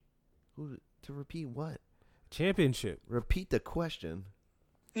To repeat what? Championship. Repeat the question.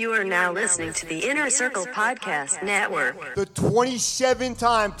 You are now listening to the Inner Circle Podcast Network. The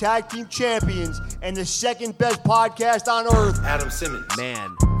 27-time tag team champions and the second best podcast on earth. Adam Simmons.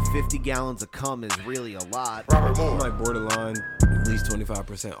 Man, 50 gallons of cum is really a lot. Robert Moore. I'm like borderline, at least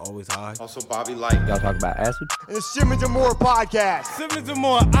 25%, always high. Also Bobby Light. Y'all talk about acid? And the Simmons and More podcast. Simmons and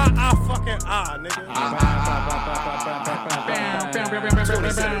More, nigga.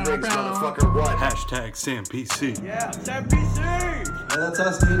 27 rings, motherfucker, what? Hashtag SamPC. Yeah, Sam PC. That's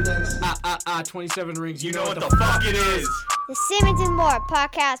us, dude. Thanks. 27 rings. You know what the fuck it is. The Simmons and More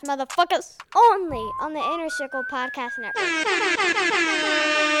podcast, motherfuckers, only on the Inner Circle Podcast Network.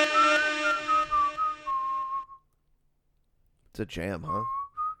 It's a jam, huh?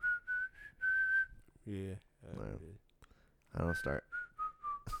 Yeah. I don't start.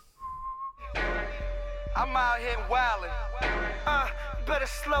 I'm out here wildin'. You better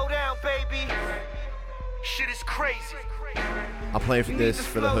slow down, baby. Shit is crazy. I'll play for this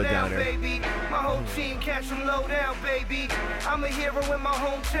for the Hood Downer. Baby. My whole team catch them low down, baby. I'm a hero in my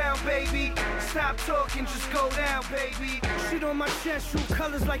hometown, baby. Stop talking, just go down, baby. Shit on my chest, true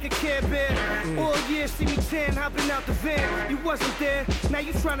colors like a Care Bear. All year, see me tan, hopping out the van. You wasn't there, now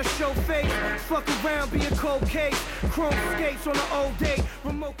you trying to show face. Fuck around, be a cold case. Chrome skates on an old day.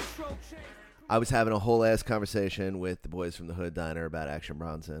 Remote control chain. I was having a whole ass conversation with the boys from the Hood Diner about Action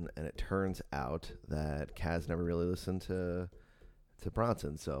Bronson, and it turns out that Kaz never really listened to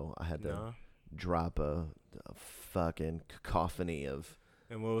Bronson, so I had to drop a fucking cacophony of.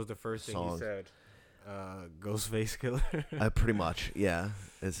 And what was the first songs. thing you said? Ghostface Killer. Pretty much, yeah.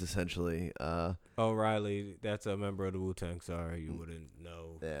 It's essentially. Oh, Riley, that's a member of the Wu-Tang. Sorry, you wouldn't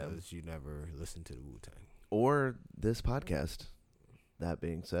know Yeah. because you never listened to the Wu-Tang. Or this podcast. That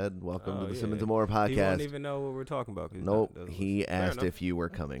being said, welcome to the Simmons and More He podcast. won't even know what we're talking about. Nope. He asked if you were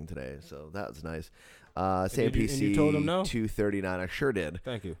coming today, so that was nice. Sam And PC you told him no? 239. I sure did.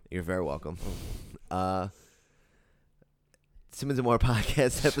 Thank you. You're very welcome. Simmons and More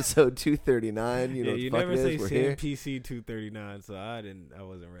podcast episode 239. You know what the you fuck never it say is. We're Sam here. PC 239, so I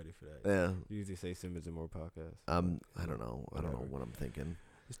wasn't ready for that. Yeah. You usually say Simmons and More podcast. I don't know. I don't know what I'm thinking.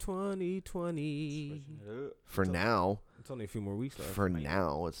 It's 2020. For now. It's only a few more weeks left. For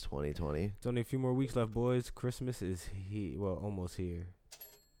now, it's 2020. It's only a few more weeks left, boys. Christmas is almost here.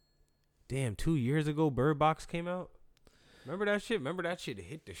 Damn, 2 years ago, Bird Box came out. Remember that shit? Remember that shit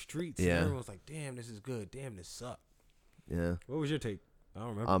hit the streets? Yeah. And everyone was like, damn, this is good. Damn, this sucked. Yeah. What was your take? I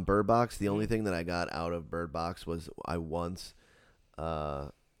don't remember. On Bird Box, the only thing that I got out of Bird Box was I once,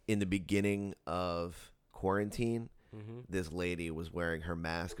 in the beginning of quarantine, this lady was wearing her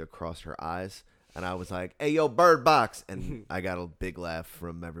mask across her eyes, and I was like, "Hey, yo, Bird Box!" And I got a big laugh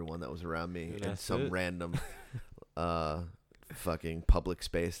from everyone that was around me in some random, fucking public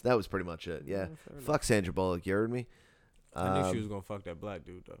space. That was pretty much it. Yeah, fuck Sandra Bullock. You heard me? I knew she was gonna fuck that black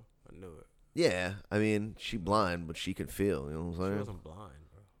dude though. I knew it. Yeah, I mean, she blind, but she could feel. You know what I'm saying? She wasn't blind,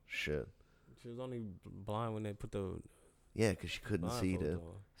 bro. Shit. She was only blind when they put the. Yeah, because she couldn't see the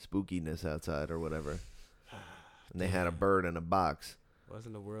blindfold spookiness outside or whatever. And they had a bird in a box.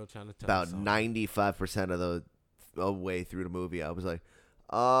 Wasn't the world trying to tell About us something? 95% of the way through the movie, I was like,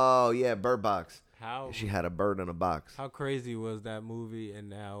 "Oh yeah, Bird Box." How she had a bird in a box. How crazy was that movie, and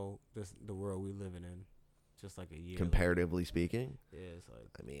now the world we living in, just like a year. Comparatively speaking. Yeah, it's like.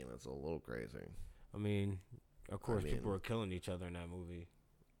 I mean, it's a little crazy. I mean, of course, people were killing each other in that movie,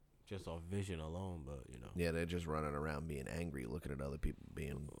 just off vision alone. But you know. Yeah, they're just running around being angry, looking at other people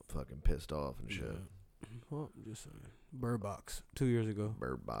being fucking pissed off and shit. Well, I'm just saying. Bird Box 2 years ago.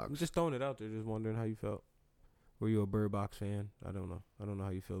 Bird Box. I'm just throwing it out there, just wondering how you felt. Were you a Bird Box fan? I don't know. I don't know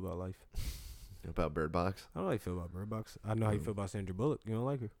how you feel about life. About Bird Box? I don't know how you feel about Bird Box. I know how you feel about Sandra Bullock. You don't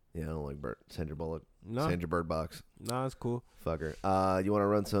like her? Yeah, I don't like Sandra Bullock. No. Sandra Bird Box. Nah, it's cool. Fuck her. You want to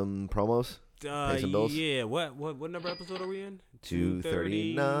run some promos? Pay some bills? Yeah. What number episode are we in?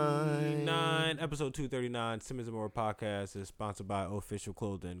 239. Episode 239. Simmons and More podcast is sponsored by Official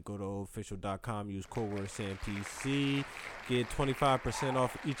Clothing. Go to official.com. Use code word SamPC. Get 25%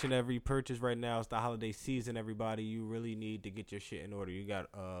 off each and every purchase right now. It's the holiday season, everybody. You really need to get your shit in order. You got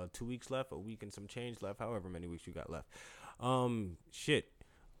 2 weeks left, a week and some change left, however many weeks you got left.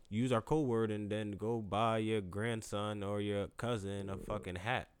 Use our code word and then go buy your grandson or your cousin a fucking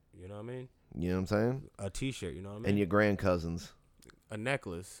hat. You know what I mean? You know what I'm saying? A t-shirt, you know what I mean? And your grand cousins. A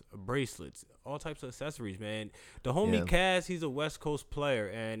necklace, bracelets, all types of accessories, man. The homie Kaz, he's a West Coast player,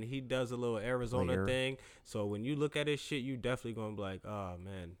 and he does a little Arizona thing. So when you look at his shit, you definitely going to be like, oh,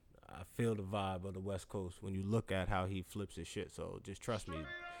 man, I feel the vibe of the West Coast when you look at how he flips his shit. So just trust me.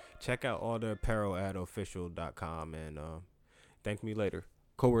 Check out all the apparel at official.com, and thank me later.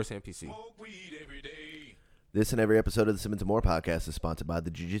 Code word SamPC. This and every episode of the Simmons and More podcast is sponsored by the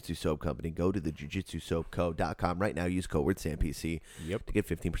Jiu-Jitsu Soap Company. Go to the jujitsusoapco.com right now. Use code word SamPC to get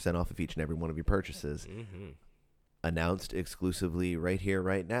 15% off of each and every one of your purchases. Announced exclusively right here,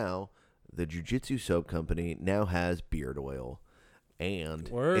 right now, the Jiu-Jitsu Soap Company now has beard oil. And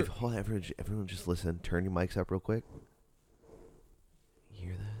if everyone just listen, turn your mics up real quick. You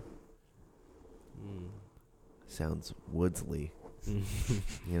hear that? Sounds Woodsley. You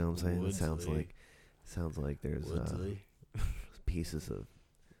know what I'm saying? It sounds like there's pieces of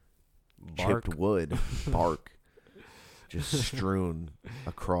chipped wood, bark, just strewn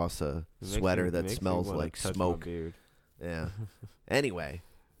across a sweater that smells like smoke. Yeah. Anyway,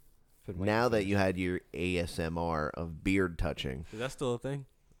 now that you had your ASMR of beard touching. Is that still a thing?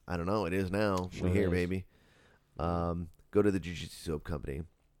 I don't know. It is now. Sure We're here, is. baby. Go to the Jiu-Jitsu Soap Company.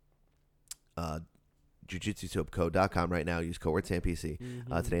 JujitsuSoapCo.com right now. Use code word SamPC.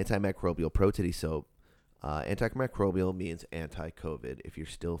 It's an antimicrobial pro-titty soap. Antimicrobial means anti-COVID. If you're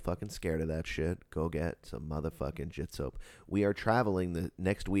still fucking scared of that shit, go get some motherfucking Jit soap. We are traveling the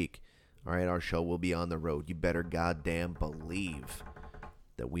next week. All right, our show will be on the road. You better goddamn believe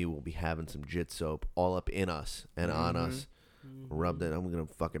that we will be having some Jit soap all up in us and on us. Rubbed it. I'm gonna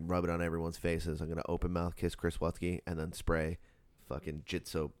fucking rub it on everyone's faces. I'm gonna open mouth kiss Chris Watsky and then spray fucking Jit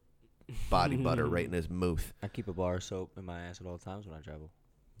soap body butter right in his mouth. I keep a bar of soap in my ass at all times when I travel.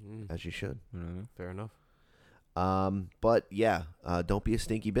 As you should. Fair enough. But yeah, don't be a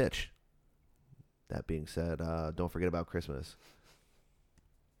stinky bitch. That being said, don't forget about Christmas.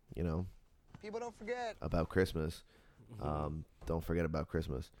 You know, People don't forget. about Christmas. Don't forget about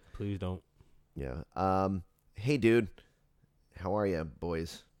Christmas. Please don't. Yeah. Hey, dude. How are you,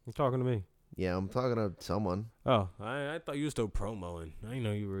 boys? You talking to me? Yeah, I'm talking to someone. Oh, I thought you were still promoing. I didn't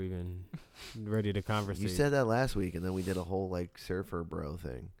know you were even ready to converse. You said that last week, and then we did a whole, like, surfer bro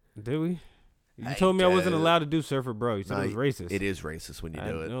thing. Did we? You told me I wasn't allowed to do surfer bro. You said it was racist. It is racist when you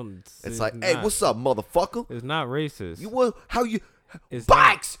do it. It's It's like, not. hey, what's up, motherfucker? It's not racist. It's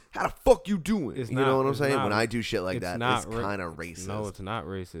bikes? How the fuck you doing? It's You not- know what I'm it's saying? not- When I do shit like it's that, not it's kind of racist. No, it's not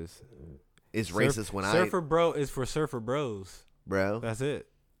racist. It's racist when surfer bro is for surfer bros. Bro. That's it.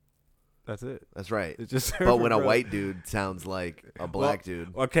 That's it. That's right. It's just but when a bro. white dude sounds like a black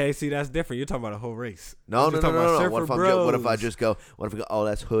dude. Okay, see, that's different. You're talking about a whole race. No. What if I just go, oh,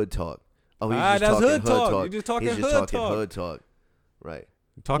 that's hood talk. Oh, he's just that's talking hood talk. You're just talking He's just hood talking talk. hood talk. Right.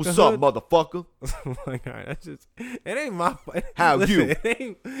 Talking What's hood? up, motherfucker? Like, all right, that's just, it ain't my fault. How you?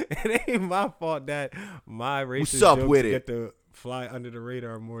 It ain't my fault that my racist What's up jokes with it? get to fly under the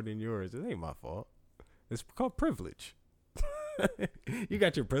radar more than yours. It ain't my fault. It's called privilege. You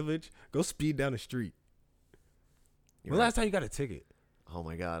got your privilege. Go speed down the street. You're When right. last time you got a ticket? Oh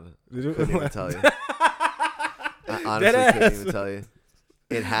my god. Did you- Couldn't even tell you. I honestly couldn't even tell you.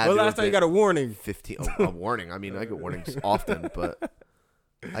 It had When to last have time you been got a warning? 15. A warning. I mean, I get warnings often, but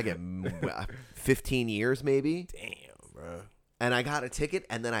I get 15 years maybe. Damn, bro. And I got a ticket,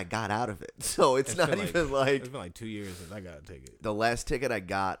 and then I got out of it. So it's not even like it's been like 2 years since I got a ticket. the last ticket I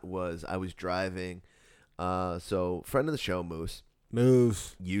got was I was driving. So friend of the show,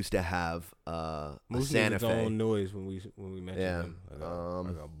 Moose used to have a Moose Santa made his Fe. own noise when we mentioned Yeah, him,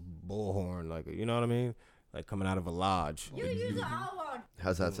 like a bullhorn, like you know what I mean, like coming out of a lodge.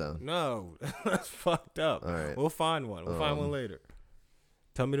 How's that sound? No, that's fucked up. All right. We'll find one. We'll find one later.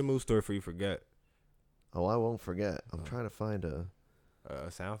 Tell me the moose story before you forget. Oh, I won't forget. I'm trying to find a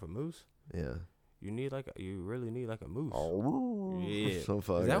sound for moose. yeah. You really need like a moose. Oh, Yeah. so Is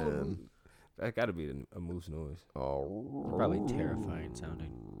that what fucking. that got to be a moose noise. Oh, Probably terrifying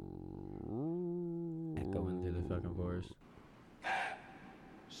sounding. Echoing through the fucking forest.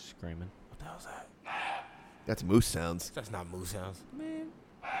 Screaming. What the hell's that? that's moose sounds. That's not moose sounds.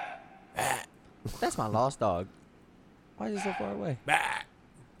 That's my lost dog. Why is it so far away?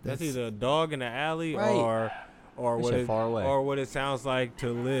 That's either a dog in the alley Right. or That what shit it, far away. or what it sounds like to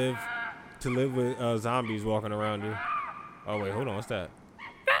live with zombies walking around you. Oh wait, hold on, what's that?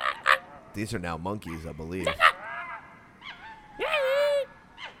 These are now monkeys, I believe.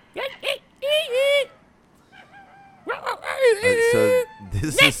 So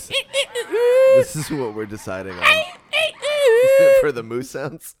this is what we're deciding on for the moose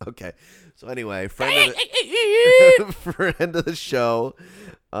sounds. Okay. So anyway, friend of the show,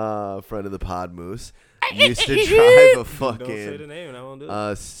 friend of the pod, Moose used to drive a fucking Don't say the name, and I won't do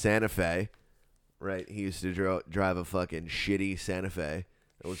it. Santa Fe. Right, he used to drive a fucking shitty Santa Fe.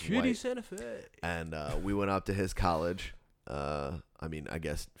 It was Shitty white. Santa Fe. And we went up to his college. I mean, I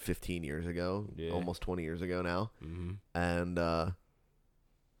guess 15 years ago, Yeah. almost 20 years ago now. Mm-hmm.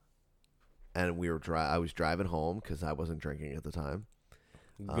 And we were I was driving home because I wasn't drinking at the time.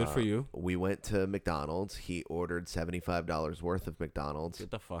 Good for you. We went to McDonald's. He ordered $75 worth of McDonald's.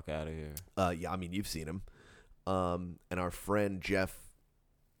 Get the fuck out of here. Yeah, I mean, you've seen him. And our friend Jeff,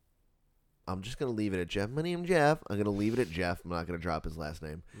 I'm just going to leave it at Jeff. My name's Jeff. I'm going to leave it at Jeff. I'm not going to drop his last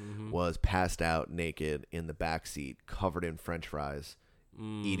name. Was passed out naked in the back seat, covered in French fries,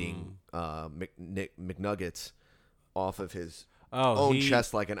 eating McNuggets off of his own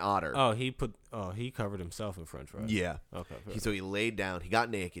chest like an otter. He covered himself in French fries. Yeah. Okay. So he laid down. He got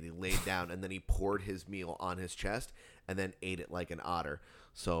naked. He laid down, and then he poured his meal on his chest, and then ate it like an otter.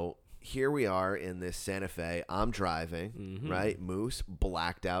 So here we are in this Santa Fe. I'm driving, right? Moose,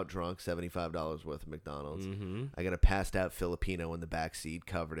 blacked out, drunk, $75 worth of McDonald's. I got a passed out Filipino in the back seat,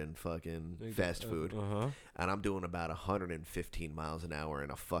 covered in fucking fast food, and I'm doing about 115 miles an hour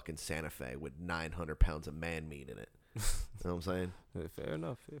in a fucking Santa Fe with 900 pounds of man meat in it. You know what I'm saying? Fair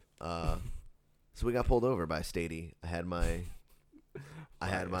enough. So we got pulled over by Stady. I had my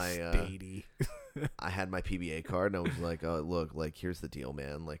PBA card, and I was like, "Oh, look, like here's the deal,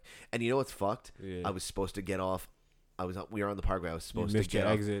 man." Like, and you know what's fucked? Yeah. I was supposed to get off. We were on the parkway. I was supposed to get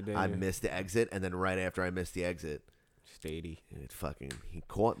off. Exit, I missed the exit, and then right after I missed the exit, Stady, he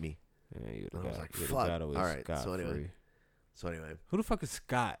caught me. Yeah, I was like, "Fuck!" All right. So anyway, who the fuck is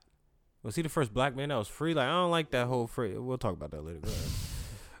Scott? Was he the first black man that was free? Like, I don't like that whole free. We'll talk about that later.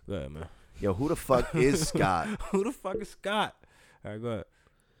 Go ahead, man. Yo, who the fuck is Scott? Who the fuck is Scott? All right, go ahead.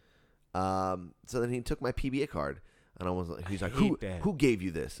 So then he took my PBA card, and I was like, he's like, who gave you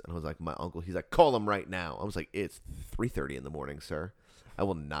this? And I was like, my uncle. He's like, call him right now. I was like, it's 3:30 in the morning, sir. I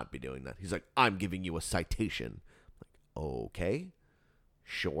will not be doing that. He's like, I'm giving you a citation. I'm like, okay,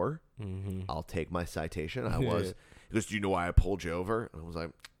 sure. I'll take my citation. I was. He goes, do you know why I pulled you over? And I was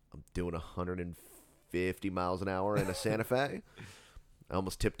like, I'm doing 150 miles an hour in a Santa Fe. I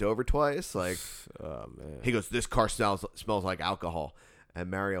almost tipped over twice. Like, oh man. He goes, this car smells like alcohol.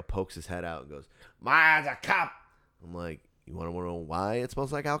 And Mario pokes his head out and goes, "Mine's a cop." I'm like, you want to know why it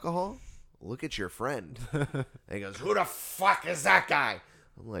smells like alcohol? Look at your friend. And he goes, who the fuck is that guy?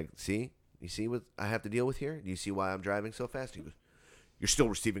 I'm like, see? You see what I have to deal with here? Do you see why I'm driving so fast? He goes, you're still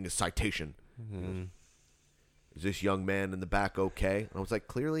receiving a citation. Goes, is this young man in the back okay? And I was like,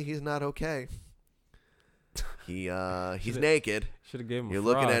 clearly he's not okay. He's naked. Should have gave him. You're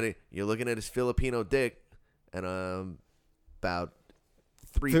looking at his Filipino dick, and about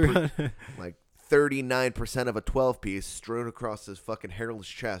 39% of a 12-piece strewn across his fucking hairless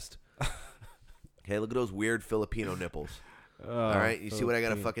chest. Okay, look at those weird Filipino nipples. All right, you see what I got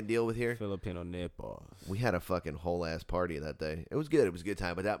to fucking deal with here? Filipino nipples. We had a fucking whole ass party that day. It was good. It was a good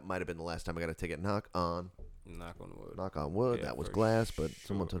time, but that might have been the last time I got a ticket. Knock on wood. Knock on wood. Yeah, that was glass, but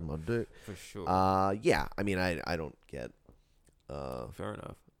someone took my dick. For sure. Yeah. I mean, I don't get. Fair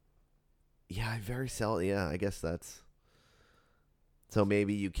enough. Yeah, I very seldom. Yeah, I guess that's. So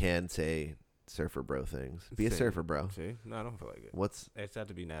maybe you can say surfer bro things. Be a surfer bro. See? No, I don't feel like it. It's got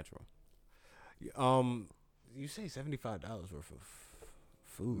to be natural. You say $75 worth of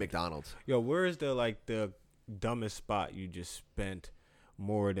food. McDonald's. Yo, where is the dumbest spot you just spent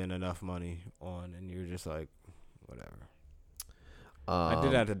more than enough money on, and you're just like, whatever. I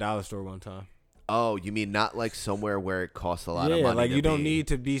did that at the dollar store one time. Oh, you mean not like somewhere where it costs a lot of money? Yeah, like you don't need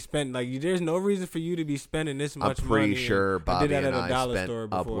to be spent. Like there's no reason for you to be spending this much money. I'm pretty sure Bobby and I spent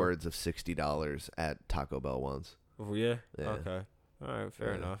upwards of $60 at Taco Bell once. Oh, yeah? Okay. All right,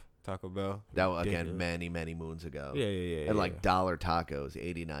 fair enough. Taco Bell. That was, again, many moons ago. Yeah. And like dollar tacos,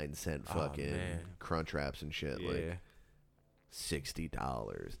 89-cent fucking crunch wraps and shit. Yeah. Like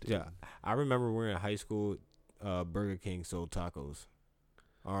 $60, dude. Yeah, I remember we were in high school. Burger King sold tacos.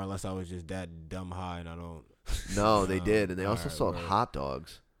 Or unless I was just that dumb high and I don't. No, they did. And they also sold hot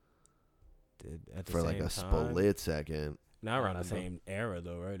dogs. At the for like a split second. Not around the same era,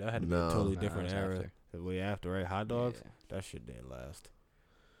 though, right? That had to be a totally different era. After. The way after, right? Hot dogs? Yeah. That shit didn't last.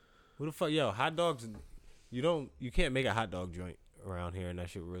 Who the fuck? Yo, hot dogs. You can't make a hot dog joint around here and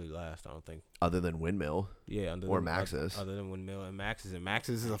that shit really last, I don't think. Other than Windmill. Yeah. Or Max's. Other than Windmill and Max's. And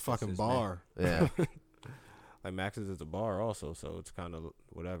Max's is a fucking bar. Yeah. Like Max's is a bar also, so it's kind of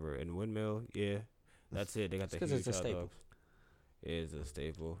whatever. And Windmill, yeah, that's it. They got the huge hot dogs. It is a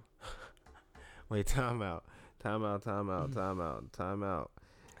staple. Wait, time out.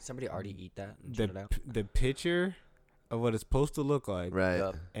 Somebody already eat that and shut it out? The picture of what it's supposed to look like, right?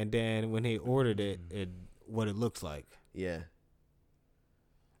 Yep. And then when they ordered it, what it looks like. Yeah.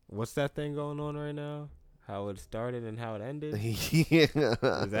 What's that thing going on right now? How it started and how it ended? Yeah.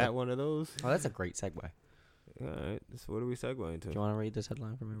 Is that one of those? Oh, that's a great segue. All right, so what are we segueing to? Do you want to read this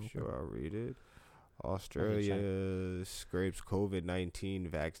headline for me? Sure, I'll read it. Australia scrapes COVID-19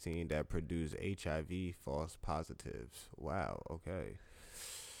 vaccine that produced HIV false positives. Wow, okay.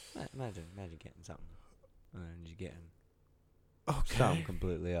 Imagine getting something, and then you getting Okay. something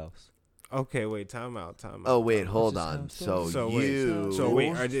completely else. Okay, wait, time out. Oh wait, hold This is on. how it's So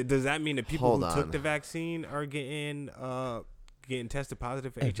wait, does that mean that people Hold who took on. the vaccine are getting tested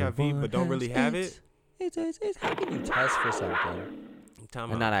positive for HIV but don't really have it? It's how can you test for something Time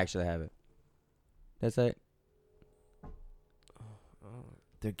and out. not actually have it? That's it.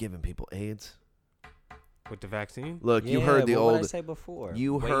 they're giving people AIDS. With the vaccine? Look, you Yeah, heard the what would I old. say before?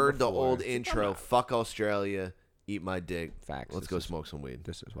 You Way heard the before. old intro. Fuck Australia. Eat my dick. Facts. Let's This go is- smoke some weed.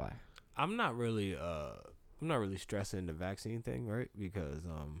 This is why. I'm not really stressing the vaccine thing, right? Because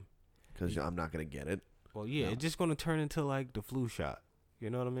Because I'm not gonna get it. well, yeah, it's just gonna turn into like the flu shot. You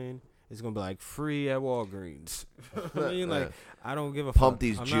know what I mean? It's gonna be like free at Walgreens. I mean, like I don't give a Pump fuck.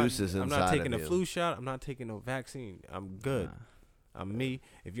 these juices I'm inside not taking of a you. flu shot. I'm not taking no vaccine. I'm good. Nah. I'm me.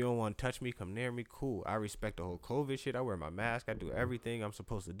 If you don't want to touch me, come near me. Cool. I respect the whole COVID shit. I wear my mask. I do everything I'm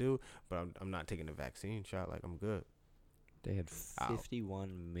supposed to do. But I'm not taking the vaccine shot. Like I'm good. They had Ow.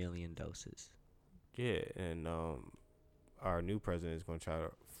 51 million doses. Yeah, and our new president is gonna try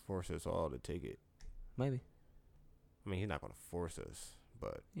to force us all to take it. Maybe. I mean, he's not gonna force us,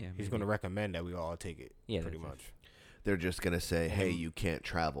 but Yeah. he's maybe. gonna recommend that we all take it. Yeah, pretty that's it. much. They're just gonna say, "Hey, Mhm. you can't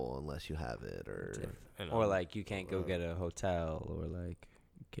travel unless you have it," or That's it. And, Or like you can't go uh, get a hotel, or like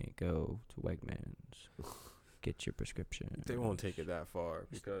you can't go to Wegmans, get your prescription. they won't take it that far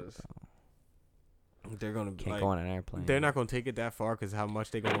because they're gonna be Can't like, go on an airplane. they're not gonna take it that far because how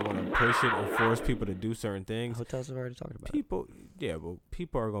much they're gonna want to push it and force people to do certain things. Hotels have already talked about it. People, yeah, but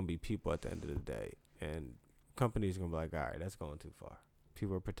people are gonna be people at the end of the day, and companies are gonna be like, all right, that's going too far.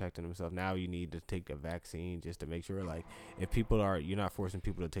 People are protecting themselves. Now you need to take the vaccine just to make sure, like, if you're not forcing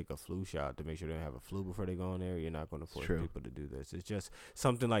people to take a flu shot to make sure they don't have a flu before they go in there. You're not going to force True. people to do this. It's just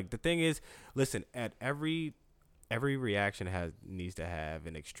something like, the thing is, listen, at every reaction needs to have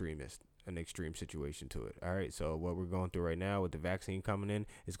an extreme situation to it. All right. So what we're going through right now with the vaccine coming in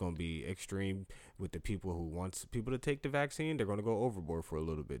is going to be extreme with the people who wants people to take the vaccine. They're going to go overboard for a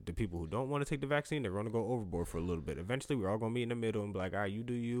little bit. The people who don't want to take the vaccine, they're going to go overboard for a little bit. Eventually, we're all going to meet in the middle and be like, all right, you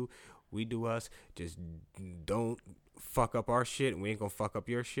do you, we do us. Just don't fuck up our shit, and we ain't going to fuck up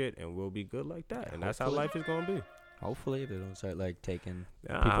your shit, and we'll be good like that. And that's how life is going to be. Hopefully, if they don't start like taking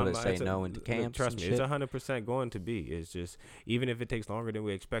Nah, people that say it's a- no into look, camps. Trust and me, shit. it's 100% going to be. It's just, even if it takes longer than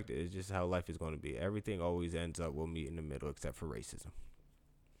we expected, it's just how life is going to be. Everything always ends up, we'll meet in the middle, except for racism.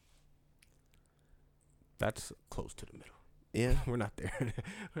 That's close to the middle. yeah. We're not there.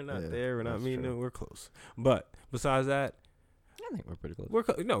 We're not Yeah, there. We're not that's meeting. true. We're close. But besides that, I think we're pretty close.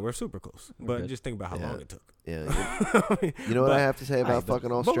 we're super close. We're But good. just think about how Yeah. long it took. Yeah. You know what I have to say about but- fucking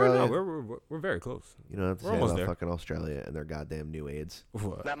But Australia? we're very close. You know what I have to we're say almost about there. fucking Australia and their goddamn new AIDS?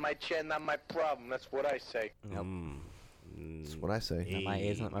 What? Not my chair, not my problem. That's what I say. Nope. That's what I say. Not my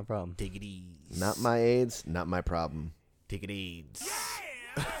AIDS, not my problem. Take it easy. Not my AIDS, not my problem. Take it easy.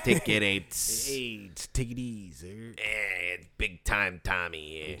 Take it AIDS. AIDS. Take it easy. Big time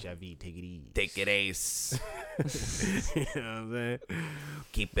Tommy. HIV. Take it easy. Take it ace. You know what I'm saying?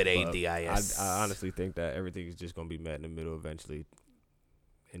 Keep it But AIDS. I honestly think that everything is just gonna be met in the middle eventually,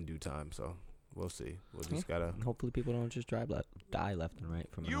 in due time. So we'll see. We'll just gotta. And hopefully, people don't just die left and right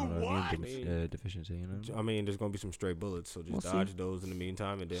from an autoimmune deficiency. You know, I mean, there's gonna be some stray bullets, so just We'll see. dodge those in the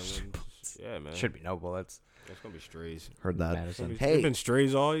meantime, and then yeah, man, should be no bullets. it's gonna be strays. Heard that. Madison. Hey. It's been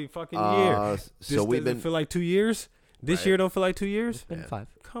strays all fucking year. So we've been. feel like 2 years. This Right. year don't feel like 2 years. It's been Yeah. 5.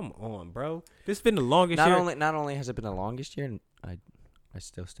 Come on, bro. This has been the longest year. Not only has it been the longest year, I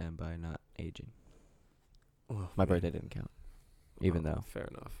still stand by not aging. Well, My man. birthday didn't count, even though Fair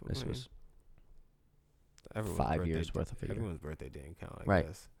enough. this I mean, was everyone's 5 birthday years di- worth of a year. Everyone's birthday didn't count. I Right.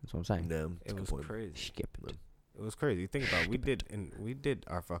 guess. That's what I'm saying. No, It was crazy. Skip it. It was crazy. Think about it. We did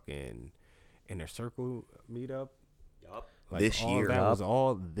our fucking inner circle meetup. Yup. Like This all year. That was Yup.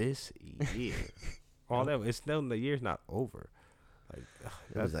 all this year. All that. It's still the year's not over. Like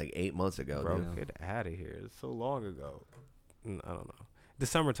It was like 8 months ago, bro, dude. get out of here. It's so long ago. I don't know. The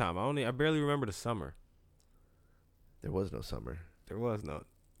summertime. I barely remember the summer. There was no summer. There was no.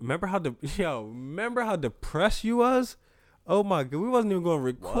 Remember how depressed you was? Oh my god, we wasn't even gonna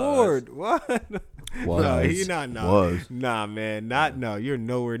record. What? No, he not Nah, man, no. You're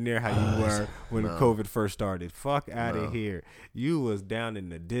nowhere near how you were when COVID first started. Fuck out of here. You was down in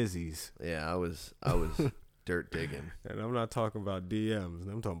the dizzies, Yeah, I was dirt digging. and I'm not talking about DMs.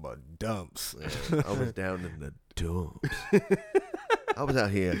 I'm talking about dumps. Yeah, I was down in the dumps. I was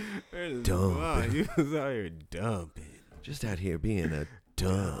out here Dump. Wow, you was out here dumping. just out here being a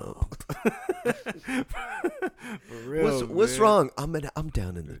dump. For real, What's man. wrong? I'm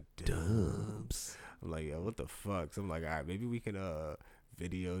down in the dumps. I'm like, yo, what the fuck? So I'm like, all right, maybe we can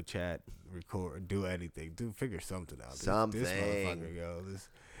video chat, record, do anything, figure something out. This motherfucker, yo.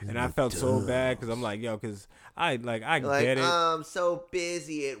 And I felt so bad because I'm like, yo, because I get it. I'm so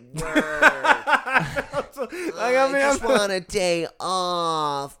busy at work. I just want a day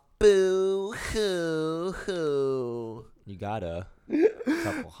off. Boo hoo hoo. You got a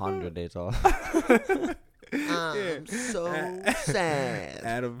couple 100 days off. I'm so sad.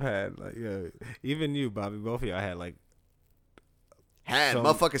 Adam had even you, Bobby, both of y'all had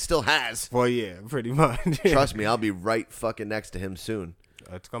motherfucker still has. Well, yeah, pretty much. Trust me, I'll be right fucking next to him soon.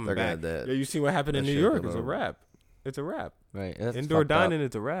 It's coming back. You see what happened in New York? It's a wrap. It's a wrap. Right. Indoor dining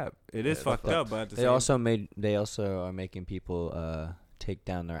is a wrap. It is fucked up, but at the they also are making people take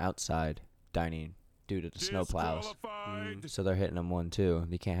down their outside dining due to the snow plows. So they're hitting them 1-2.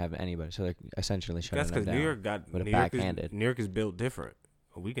 They can't have anybody. So they're essentially shutting them down. That's because New York is built different.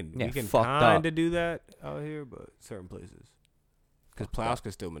 We can kind of do that out here, but certain places. Because plows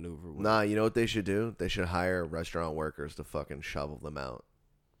can still maneuver. Nah, you know what they should do? They should hire restaurant workers to fucking shovel them out.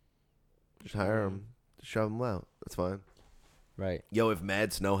 Just hire them to shove them out. That's fine. Right. Yo, if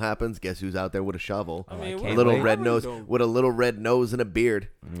mad snow happens, guess who's out there with a shovel? I mean, with a little red nose and a beard.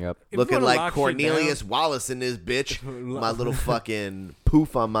 Yep. Looking like Cornelius Wallace in this bitch. My little fucking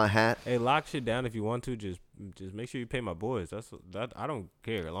poof on my hat. Hey, lock shit down if you want to. Just make sure you pay my boys. That I don't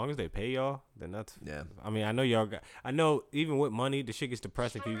care. As long as they pay y'all, then that's. Yeah. I mean, I know y'all got. I know even with money, the shit gets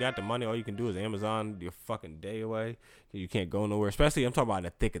depressing. Cause you got the money, all you can do is Amazon your fucking day away. You can't go nowhere. Especially, I'm talking about in the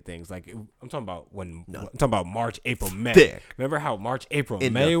thick of things. Like I'm talking about I'm talking about March, April, May. Thick. Remember how March, April,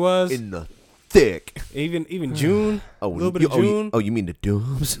 May was in the thick. Even June. A little bit of June. You mean the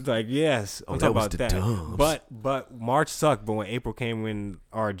dooms? Like yes, I'm talking about that. But March sucked. But when April came, and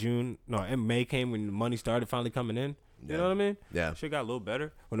May came when the money started finally coming in. You know what I mean? Yeah. Shit got a little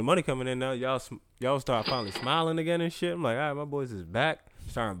better. When the money coming in now, y'all start finally smiling again and shit. I'm like, all right, my boys is back.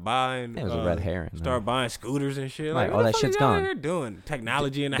 Starting buying. It was a red herring. Start buying scooters and shit. Right, like, all that shit's gone. What y'all doing?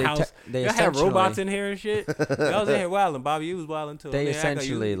 Technology in the house. Y'all had robots in here and shit. Y'all was in here wilding. Bobby, you was wilding too. They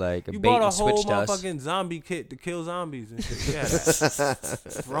essentially you bought a whole motherfucking zombie kit to kill zombies and shit. Yeah,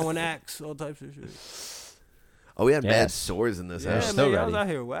 throwing axe, all types of shit. Oh, we had mad sores in this house. Yeah, man, I was out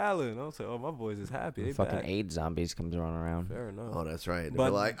here wilding. I was like, oh, my boys is happy. They fucking back. 8 zombies comes running around. Fair enough. Oh, that's right. They're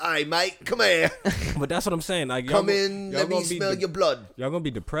like, all right, mate, come here. But that's what I'm saying. Like, come in, let me smell your blood. Y'all gonna be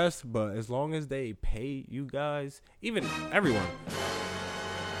depressed, but as long as they pay you guys, even everyone,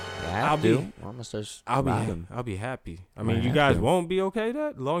 I'll be happy. I mean, you guys won't be okay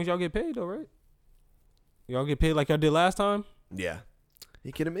that as long as y'all get paid, though, right? Y'all get paid like y'all did last time. Yeah.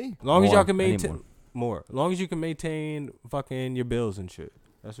 You kidding me? As long as y'all can maintain more. As long as you can maintain fucking your bills and shit.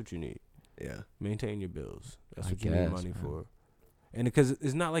 That's what you need. Yeah. Maintain your bills. That's what you need money for. And because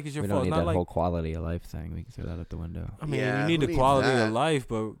it's not like it's your fault. We don't need that like, whole quality of life thing. We can throw that out the window. I mean, you need the quality of life,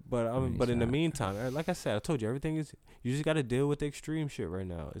 but in the meantime, like I said, I told you, everything is. You just got to deal with the extreme shit right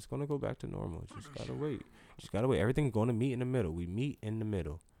now. It's gonna go back to normal. Just gotta wait. Everything's gonna meet in the middle. We meet in the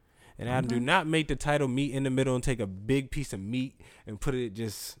middle. And I do not make the title "Meat in the Middle" and take a big piece of meat and put it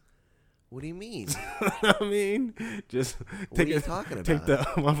just. What do you mean? I mean, just what are you talking about? Take the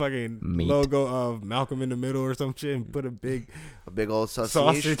motherfucking logo of Malcolm in the Middle or some shit and put a big old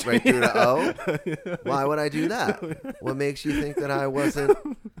sausage right through the O. Why would I do that? What makes you think that I wasn't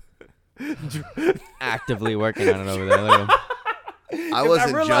actively working on it over there? Look at him. I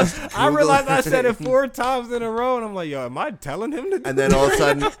wasn't I realized I said it 4 times in a row, and I'm like, yo, am I telling him to do And then all of a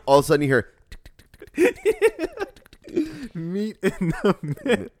sudden you hear meat in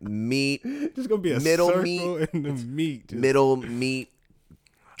the meat. There's gonna be a middle circle meat in the meat. Middle meat.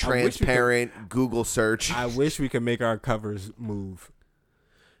 Transparent Google search. I wish we could make our covers move.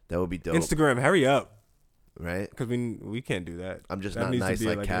 That would be dope. Instagram, hurry up. Right? Because we can't do that. I'm just not nice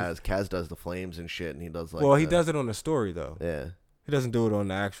like Kaz. Kaz does the flames and shit, and he does like. Well, he does it on the story though. Yeah. He doesn't do it on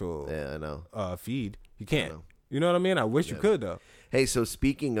the actual. Yeah, I know. Feed. He can't. You know what I mean? I wish you could though. Hey, so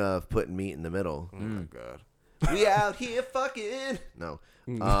speaking of putting meat in the middle. Oh my god. We out here fucking. No.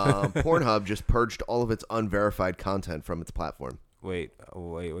 Pornhub just purged all of its unverified content from its platform. Wait.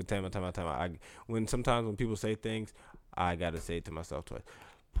 Time out. Sometimes when people say things, I got to say it to myself twice.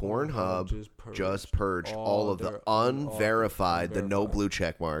 Pornhub just purged all of the unverified, the no blue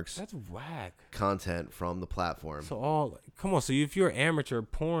check marks. That's whack. Content from the platform. So come on. So if you're an amateur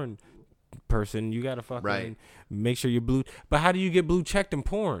porn person, you got to fucking make sure you're blue. But how do you get blue checked in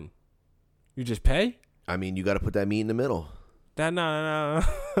porn? You just pay? I mean, you got to put that meat in the middle. No.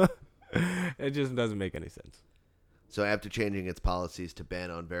 It just doesn't make any sense. So after changing its policies to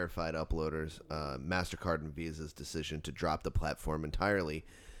ban unverified uploaders, MasterCard and Visa's decision to drop the platform entirely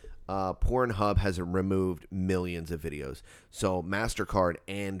Pornhub has removed millions of videos. So MasterCard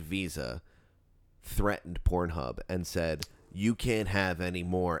and Visa threatened Pornhub and said, you can't have any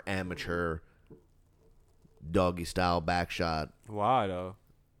more amateur doggy style backshot. Why though?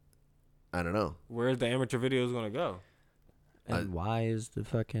 I don't know. Where's the amateur videos gonna go? And why is the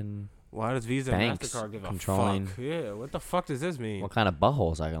fucking Why does Visa and banks MasterCard give controlling? a fuck? Yeah, what the fuck does this mean? What kind of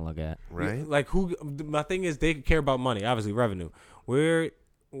buttholes I can look at? Right? Like who? My thing is they care about money, obviously revenue. Where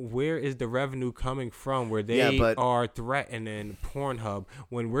is the revenue coming from? Where they are threatening Pornhub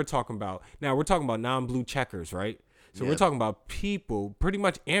when we're talking about non-blue checkers, right? So we're talking about people, pretty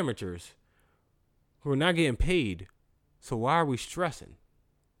much amateurs, who are not getting paid. So why are we stressing?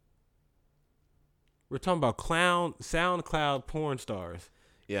 We're talking about SoundCloud porn stars.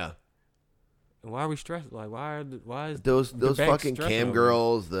 Yeah. And why are we stressed? Like, why is those banks fucking stressing cam over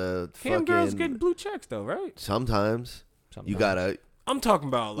girls, Cam girls get blue checks though, right? Sometimes. You gotta. I'm talking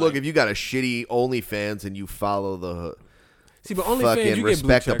about. Like, Look, if you got a shitty OnlyFans and you follow the. See, but OnlyFans, fucking you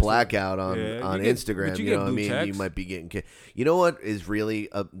respect get the blackout on Instagram. You know what I mean? Checks. You might be getting. You know what is really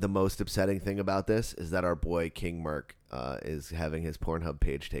the most upsetting thing about this is that our boy King Merc is having his Pornhub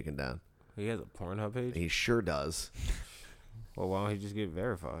page taken down. He has a Pornhub page? He sure does. Well, why don't he just get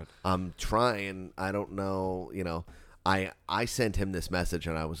verified? I'm trying. I don't know. You know, I sent him this message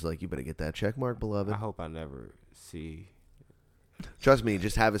and I was like, "You better get that check mark, beloved." I hope I never see. Trust me.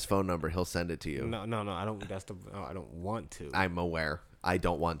 Just have his phone number. He'll send it to you. No. I don't. I don't want to. I'm aware. I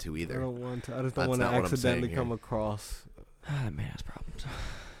don't want to either. I don't want to. I just don't want to accidentally come across. Man has problems.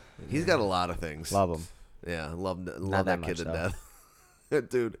 He's got a lot of things. Love him. Yeah, love that kid to death,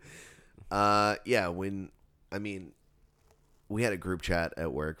 dude. We had a group chat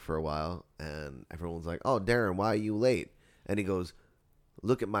at work for a while, and everyone's like, "Oh, Darren, why are you late?" And he goes,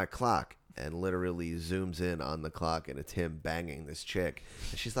 "Look at my clock," and literally zooms in on the clock, and it's him banging this chick,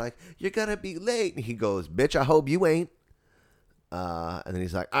 and she's like, "You're gonna be late," and he goes, "Bitch, I hope you ain't." And then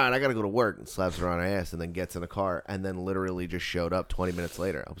he's like, "All right, I gotta go to work," and slaps her on her ass, and then gets in a car, and then literally just showed up 20 minutes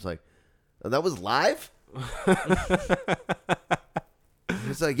later. I was like, "Oh, that was live?"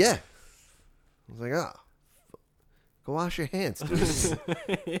 He's like, "Yeah." I was like, "Oh, go wash your hands, dude.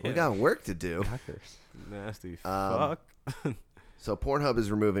 We got work to do." Nasty fuck. So Pornhub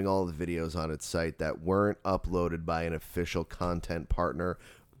is removing all the videos on its site that weren't uploaded by an official content partner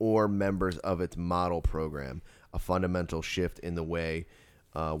or members of its model program, a fundamental shift in the way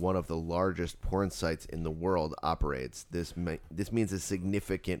one of the largest porn sites in the world operates. This means a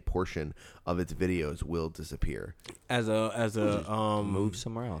significant portion of its videos will disappear. As a move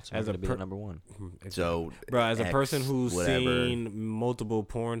somewhere else. As a be number one. So, bro, as a person who's whatever. seen multiple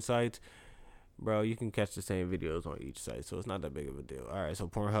porn sites, bro, you can catch the same videos on each site, so it's not that big of a deal. All right, so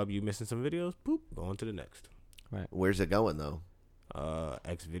Pornhub, you missing some videos? Boop, go on to the next. Right. Where's it going though?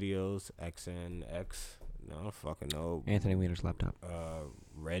 X videos, XNX. I don't fucking know. Anthony Weiner's laptop.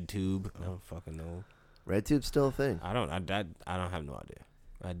 RedTube. I don't fucking know. RedTube's still a thing. I don't have no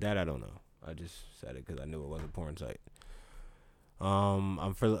idea. That I don't know. I just said it because I knew it was a porn site.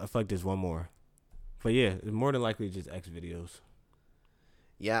 I feel like there's one more, but yeah, it's more than likely just X videos.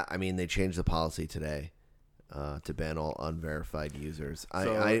 Yeah, I mean they changed the policy today to ban all unverified users.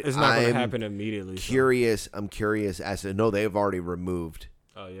 It's not going to happen immediately. I'm curious as to they've already removed.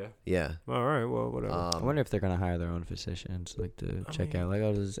 Oh yeah. Yeah. All right. Well, whatever. I wonder if they're gonna hire their own physicians, like to check out, like,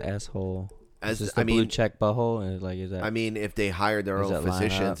 oh, this asshole. As is this blue check butthole, and like, is that? I mean, if they hired their own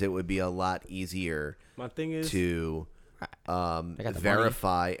physicians, it would be a lot easier. My thing is to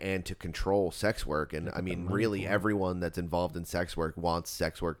verify and to control sex work, and I mean, really, everyone that's involved in sex work wants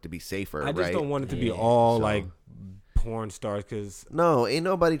sex work to be safer. I just don't want it to be all like porn stars, because ain't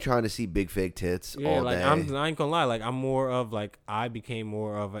nobody trying to see big fake tits all day. I ain't gonna lie, like I became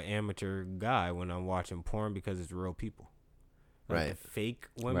more of an amateur guy when I'm watching porn because it's real people, like right? The fake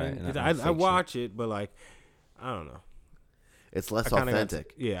women. Right, I watch it, but like I don't know, it's less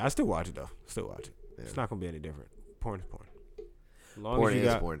authentic. I still watch it though. Yeah. It's not gonna be any different. Porn is porn. As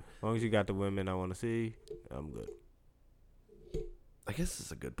long as you got the women I want to see, I'm good. I guess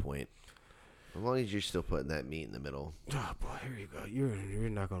it's a good point. As long as you're still putting that meat in the middle. Oh boy, here you go. You're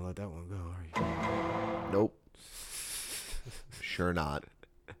not gonna let that one go, are you? Nope. Sure not.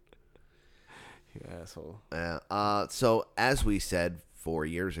 You asshole. Yeah. So as we said 4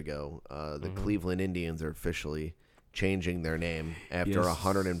 years ago, the Cleveland Indians are officially changing their name after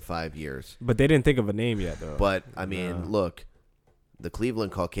 105 years. But they didn't think of a name yet, though. But I mean, look, the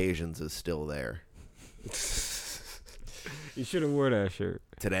Cleveland Caucasians is still there. You should have wore that shirt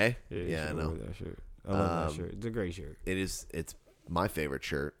today. Yeah, I know. That shirt. I love that shirt. It's a great shirt. It's my favorite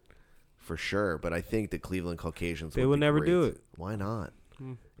shirt for sure. But I think the Cleveland Caucasians will never do it. Why not?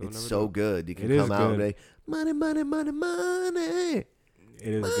 It's so good. You can It is come out and good. be money, money, money, money.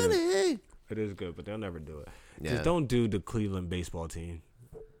 It is Money. good. It is good, but they'll never do it. Yeah. Just don't do the Cleveland baseball team.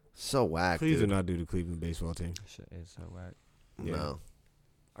 So whack, Please dude. do not do the Cleveland baseball team. Shit is so whack. Yeah. No.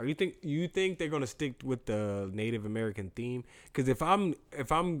 Are you think they're gonna stick with the Native American theme? Because if I'm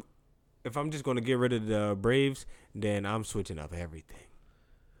just gonna get rid of the Braves, then I'm switching up everything.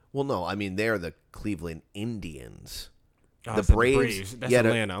 Well, no. I mean, they're the Cleveland Indians. Oh, I The said Braves, That's yeah,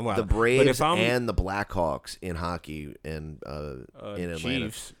 Atlanta. I'm wild. the But Braves if I'm, and the Blackhawks in hockey and in Atlanta,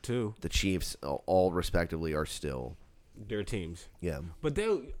 Chiefs too, the Chiefs, all respectively, are still their teams. yeah. But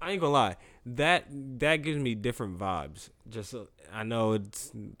I ain't gonna lie, that gives me different vibes. Just I know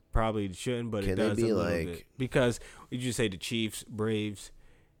it's probably shouldn't, but Can it they does be a little like- bit. Because you just say the Chiefs, Braves.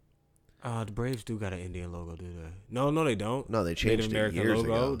 The Braves do got an Indian logo, do they? No, they don't. No, they changed Native it American years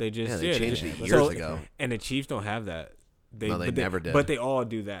logo. ago. They just Yeah, they changed it years So- ago. And the Chiefs don't have that. No, they never did. But they all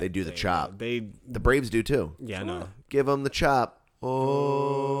do that. They do the thing, chop. though. The Braves do too. Yeah, I know. Give them the chop.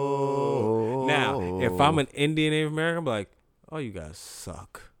 Oh. Now, if I'm an Indian Native American, I'm like, oh, you guys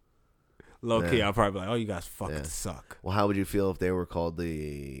suck. Low key, Yeah. I'll probably be like, oh, you guys fucking Yeah. suck. Well, how would you feel if they were called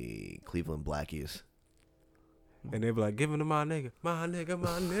the Cleveland Blackies? And they'd be like, give him to my nigga, my nigga,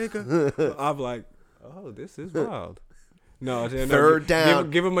 my nigga. I'm like, oh, this is wild. No, Third down.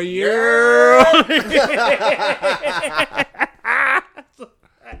 Give him a year.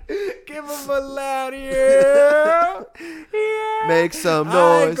 Give him a loud year. Yeah. Make some I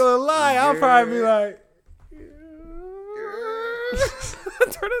noise. ain't gonna lie, I'll probably be like,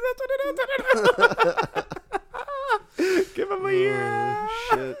 turn it up. Give him a year.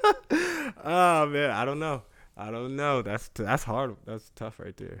 Shit. Oh man, I don't know. That's hard. That's tough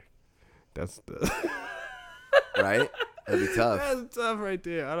right there. That's Right? That'd be tough. That's tough right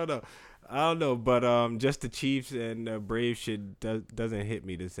there. I don't know, but just the Chiefs and Braves shit doesn't hit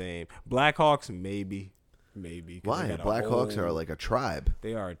me the same. Blackhawks maybe. 'Cause they Why? got a Blackhawks whole- are like a tribe.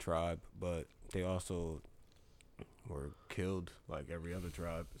 They are a tribe, but they also were killed like every other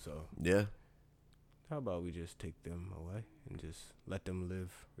tribe. So Yeah. how about we just take them away and just let them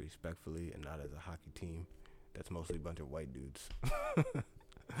live respectfully and not as a hockey team that's mostly a bunch of white dudes.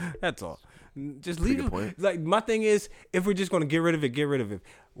 That's all. Just Pretty leave good it. point. Like my thing is, if we're just gonna get rid of it, get rid of it.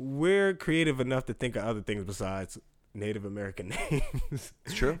 We're creative enough to think of other things besides Native American names.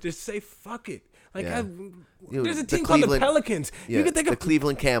 It's true. Just say fuck it. Like Yeah. there's a the team called the Cleveland- Pelicans. Yeah, You can think the of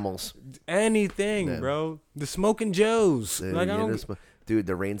Cleveland Camels. anything, Yeah. bro. The Smoking Joes. Like I don't. Dude,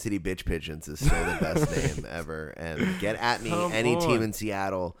 the Rain City Bitch Pigeons is still the best name ever. And get at me, Come any team on. in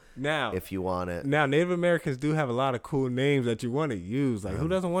Seattle, Now, if you want it. Now, Native Americans do have a lot of cool names that you want to use. Like, who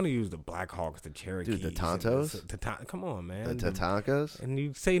doesn't want to use the Blackhawks, the Cherokees? Dude, the Tontos? Come on, man. The Tatankas? And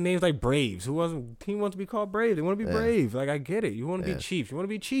you say names like Braves. Team wants to be called Braves. They want to be Yeah. Brave. Like, I get it. You want to Yeah. be Chiefs. You want to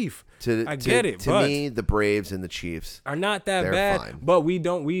be Chief. I To get it. To but me, the Braves and the Chiefs are not that they're bad. fine. But we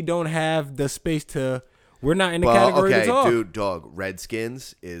don't have the space to. We're not in the Well, category okay, to talk. dude, dog.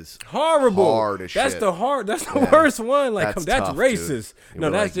 Redskins is Horrible. hard as That's shit. That's the Yeah. worst one. Like, that's tough, racist. dude. No,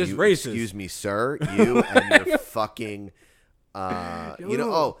 We're that's like, just you- racist. Excuse me, sir. You and your fucking. You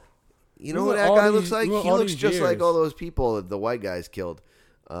know. Oh, you know we who went that all guy these- looks like? we went He all looks these just like years. all those people the white guys killed.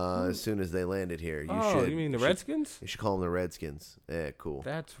 As soon as they landed here, You mean the Redskins? You should call them the Redskins. Yeah, cool.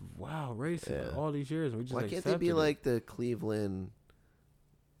 That's racist. Yeah. All these years, we just Why can't they accepted be it. like the Cleveland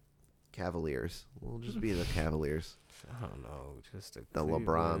Cavaliers? We'll just be the Cavaliers. I don't know, just The Cleveland.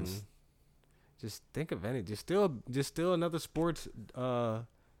 LeBrons. Just think of any. Just still another sports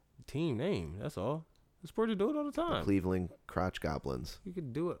team name. That's all. The sports do it all the The time. Cleveland Crotch Goblins. You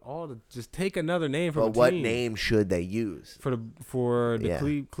could do it all. Just take another name from But a what team. name should they use? for the Yeah.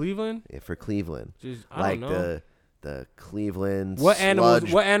 Cleveland? Yeah, for Cleveland? Just I Like don't know. the Cleveland What animals?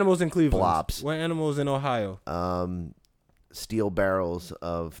 sludge What animals in Cleveland? blops. What animals in Ohio? Steel barrels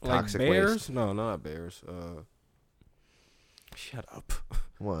of Like toxic bears? waste. No, not bears. Shut up.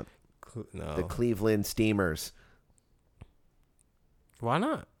 What? No. The Cleveland Steamers. Why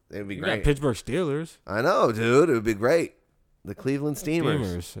not? It'd be You great. got Pittsburgh Steelers. I know, dude. It would be great. The Cleveland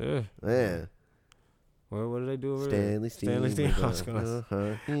Steamers. Steamers. Yeah. Yeah. What did they do over Stanley there? Stanley Steamers. Steamers. I was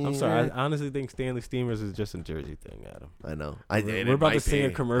gonna say- I'm sorry. I honestly think Stanley Steamers is just a Jersey thing, Adam. I know. We're about to see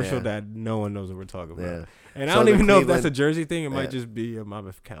a commercial that no one knows what we're talking about. Yeah. And I So don't the even know if that's a Cleveland- Jersey thing. It might Yeah. just be a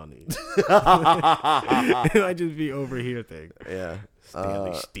Monmouth County. It might just be over here thing. Yeah.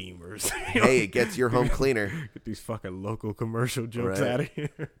 Stanley Steamers. Hey, it gets your home cleaner. Get these fucking local commercial jokes Right. out of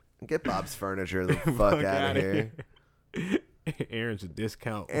here. Get Bob's Furniture the fuck out of here. Aaron's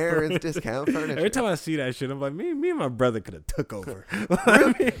discount. Aaron's discount furniture. Every time I see that shit, I'm like, me and my brother could have took over.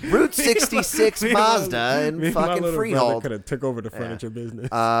 Route 66 Mazda and fucking Freehold could have took over the furniture business.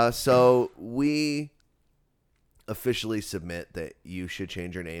 So we officially submit that you should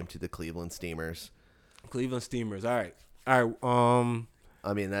change your name to the Cleveland Steamers. Cleveland Steamers. All right.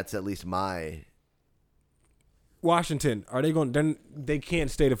 I mean, that's at least my. Washington, are they going? Then they can't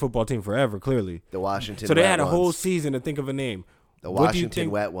stay the football team forever. Clearly, The Washington. so they Wet had a whole Ones. season to think of a name. The What do you Washington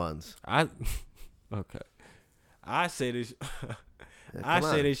think- Wet Ones. Okay. I say this. Yeah, I come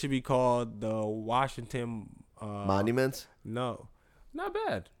say on. they should be called the Washington Monuments. No, not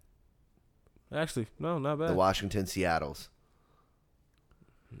bad. Actually, no, not bad. The Washington Seattles.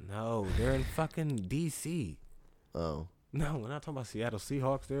 No, they're in fucking DC. Oh. No, we're not talking about Seattle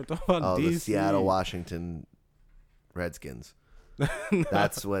Seahawks. They're talking about Oh, DC. the Seattle Washington Redskins.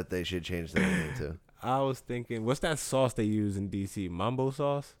 That's what they should change their name to. I was thinking, what's that sauce they use in DC? Mambo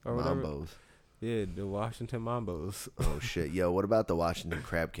sauce or whatever? Mambos. Yeah, the Washington Mambos. Oh shit, yo! What about the Washington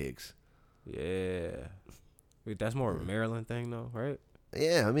Crab Cakes? Yeah. Wait, that's more of a Maryland thing though, right?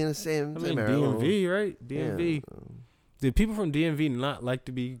 Yeah, I mean the same. I same mean era. DMV, right? DMV. Yeah. Did people from DMV not like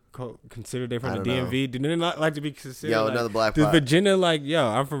to be considered they from I the don't know. DMV? Did they not like to be considered? Yo, like, another black Does pot. Virginia like, yo,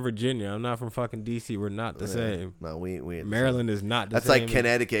 I'm from Virginia. I'm not from fucking DC. We're not the Yeah. same. No, we ain't the Maryland is not the That's same. like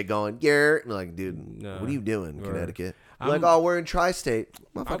Connecticut going, yeah. Like, dude, No. what are you doing, Word. Connecticut? I'm- Like, oh, we're in tri-state.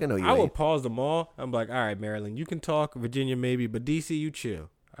 Motherfucker, know you I will ain't. pause them all. I'm like, all right, Maryland, you can talk. Virginia, maybe. But DC, you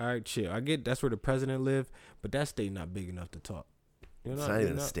chill. All right, chill. I get that's where the president live, but that state not big enough to talk. You're It's not, not you're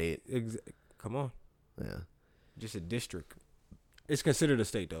even a state. Come on. Yeah. Just a district. It's considered a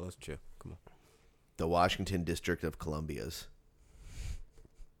state, though. Let's chill. Come on. The Washington District of Columbia's.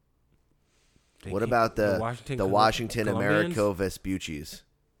 They What can't- about the Washington Columbians? Americo Vespucci's?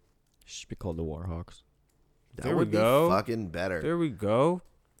 Should be called the Warhawks. That There we would be go. fucking better. There we go.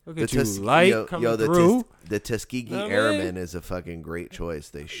 Look The at you, Tus- light yo, coming yo, the through. the Tuskegee Know what I Airmen mean? is a fucking great choice.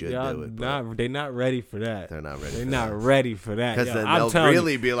 They should Y'all do it. But Not, they not ready for that. they're not ready. They're for not that. ready for that. Because Yo, then I'm they'll telling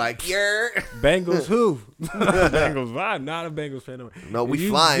really you, be like, yeah. Bengals who? Bengals. I'm not a Bengals fan. No, we If you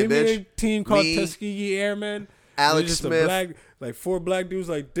flying, give me bitch. a team called Me, Tuskegee Airmen. Alex there's just Smith. A black, like 4 black dudes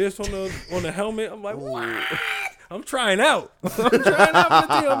like this on the helmet. I'm like, what? I'm trying out. I'm trying out for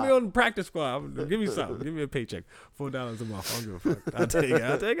the team. I'm on the practice squad. Give me something. Give me a paycheck. $4 a month. I don't give a fuck. I'll take it.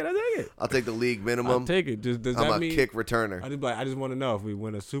 I'll take it. I'll take it. I'll take the league minimum. I'll take it. Does I'm that a mean kick returner. I just want to know if we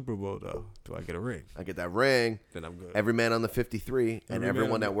win a Super Bowl though. Do I get a ring? I get that ring. Then I'm good. Every man on the 53 and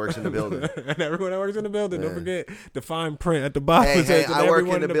everyone that works in the building. And everyone that works in the building. Don't Yeah. forget the fine print at the bottom. Hey, It says that I work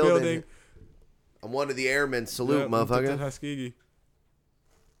everyone in the building. I'm one of the airmen. Salute, Yeah, motherfucker. Tuskegee.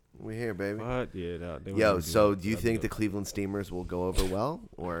 We here, baby. What? Yeah. They Yo, wouldn't so do do you that. think the Cleveland Steamers will go over well,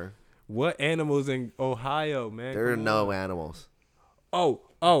 or What animals in Ohio, man? there are Come no on. animals?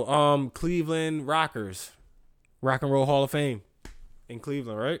 Cleveland Rockers, Rock and Roll Hall of Fame in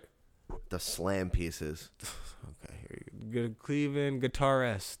Cleveland, right? The slam pieces. Okay, here you go. Cleveland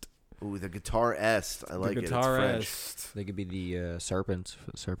Guitarist. Ooh, the guitar est. I like The it. It's French. Guitarist. They could be the Serpents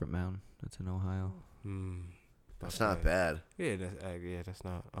for the Serpent Mound. That's in Ohio. That's not bad. Yeah, that's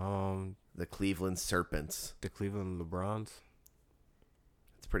not. The Cleveland Serpents. The Cleveland LeBrons.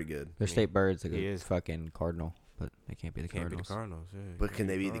 It's pretty good. Their state birds like he a is. fucking cardinal, but they can't be the Can't be the Cardinals. Cardinals. Yeah, But can't can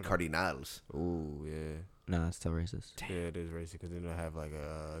they be the Cardinals. Cardinals? Ooh, yeah. No, that's still racist. Yeah, it is racist because then they'll have like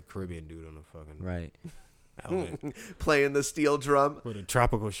a Caribbean dude on the fucking Right. helmet Playing the steel drum. with a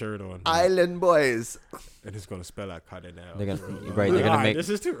tropical shirt on. Island Boys. And it's gonna spell out Cardinal. They're gonna right. They're gonna Alright, make. this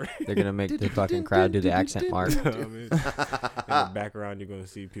is too right. They're gonna make the fucking crowd do the accent mark. I mean, in the background, you're gonna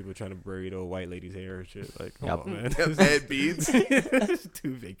see people trying to braid old white ladies' hair and shit. Like, come Yep. on, man. Bad beads. It's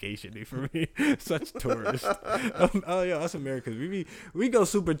too vacationy for me. Such tourists. Oh yeah, us Americans, we go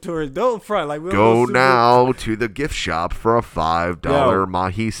super tourist. Don't front like we don't super, to the gift shop for a $5 Yo,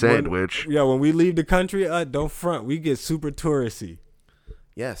 mahi When we leave the country, don't front. We get super touristy.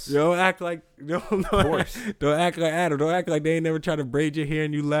 Yes. You don't act like don't course. don't act like Adam. Don't act like they ain't never tried to braid your hair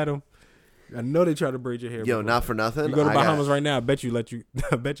and you let them. I know they try to braid your hair. Yo, before. not for nothing. You go to I Bahamas got- right now. I bet you let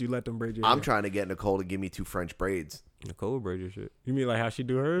them braid your hair. I'm trying to get Nicole to give me 2 French braids. Nicole braid your shit. You mean like how she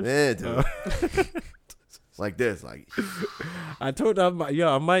do hers? Yeah, dude. Like this. Like, I told her,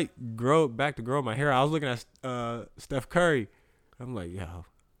 I might grow my hair. I was looking at Steph Curry. I'm like, yo,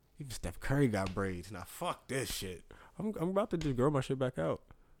 even Steph Curry got braids. Now fuck this shit. I'm about to just grow my shit back out.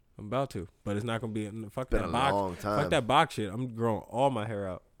 I'm about to, but it's not gonna be fuck Been that a box. long time. Fuck that box shit. I'm growing all my hair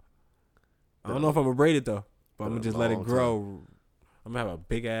out. I don't know if I'm gonna braid it though, but I'm Been gonna a just let it long grow. I'm gonna have a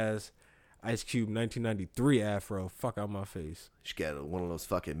big ass Ice Cube 1993 afro. Fuck out my face. you should get one of those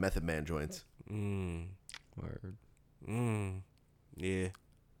fucking Method Man joints. Mm. Word. Yeah.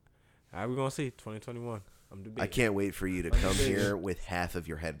 All right, we're going to see 2021. I'm debating. I can't wait for you to come here with half of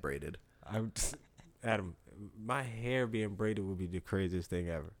your head braided. Adam, my hair being braided would be the craziest thing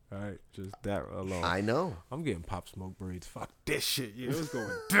ever. All right, just that alone. I know. I'm getting Pop Smoke braids. Fuck this shit. Yeah, it was going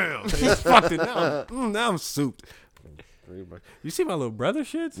down. It's fucked it. Now I'm souped. You see my little brother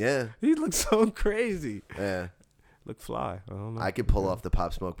shits? Yeah. He looks so crazy. Yeah. Look fly. I don't know. I could pull off the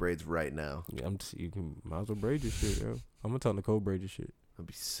Pop Smoke braids right now. Yeah, you can might as well braid your shit, yo. I'm gonna tell Nicole braid your shit. That'd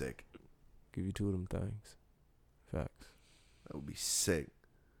be sick. Give you 2 of them things. Facts. That would be sick.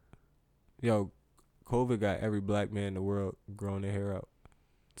 Yo, COVID got every black man in the world growing their hair out.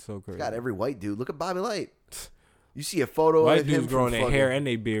 It's so crazy. Got every white dude. Look at Bobby Light. You see a photo white of him dudes growing their fucking... hair and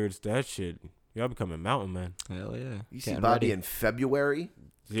their beards. That shit. Y'all becoming mountain men. Hell yeah. You see Bobby in February?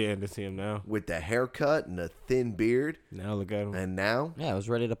 Yeah, and to see him now. With the haircut and a thin beard. Now look at him. And now? Yeah, I was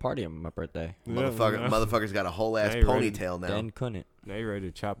ready to party on my birthday. Motherfucker's got a whole ass ponytail now. Then couldn't. Now you ready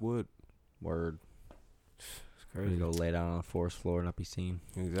to chop wood. Word. It's crazy. Go lay down on the forest floor and not be seen.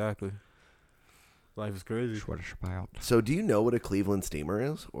 Exactly. Life is crazy. So do you know what a Cleveland steamer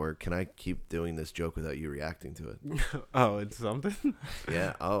is? Or can I keep doing this joke without you reacting to it? Oh, it's something?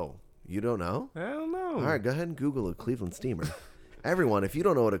 Yeah. Oh, you don't know? Hell no. All right, go ahead and Google a Cleveland steamer. Everyone, if you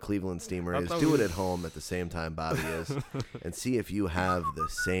don't know what a Cleveland steamer is, do it at home at the same time Bobby is, and see if you have the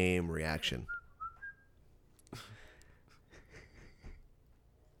same reaction.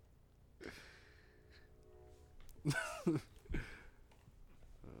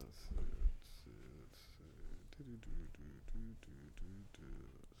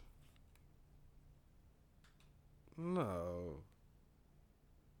 No.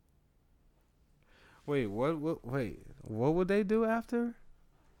 Wait, what would they do after?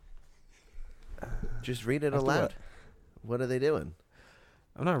 Just read it After aloud. What are they doing?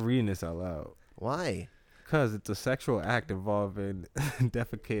 I'm not reading this out loud. Why? Because it's a sexual act involving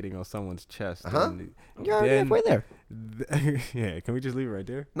defecating on someone's chest. Uh-huh. You're already halfway there. Yeah, can we just leave it right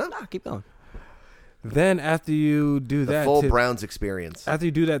there? No, keep going. Then after you do The that, full Browns experience. After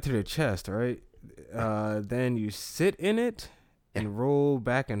you do that to their chest, right? Then you sit in it and roll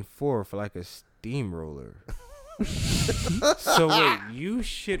back and forth like a steamroller. So wait, you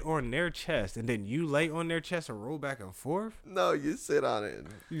shit on their chest and then you lay on their chest and roll back and forth? No, you sit on it.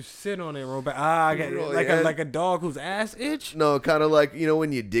 You sit on it and roll back. I get it. Like a dog whose ass itch? No, kind of like,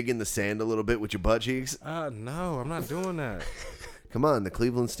 when you dig in the sand a little bit with your butt cheeks. No, I'm not doing that. Come on, the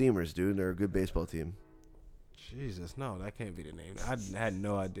Cleveland Steamers, dude. They're a good baseball team. Jesus, no, that can't be the name. I had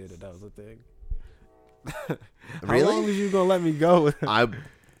no idea that was a thing. Really? How long was you gonna let me go with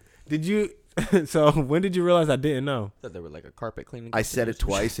Did you? So when did you realize I didn't know? That they were like a carpet cleaning. I said it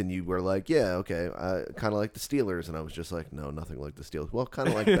twice, and you were like, "Yeah, okay." Kind of like the Steelers, and I was just like, "No, nothing like the Steelers." Well, kind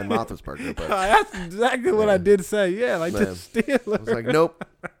of like Ben Roethlisberger, but that's exactly what I did say. Yeah, like the Steelers. I was like,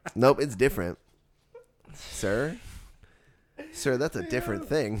 "Nope, it's different, sir. That's a different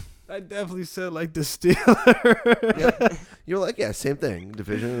thing." I definitely said like the Steelers. Yeah. You're like, "Yeah, same thing.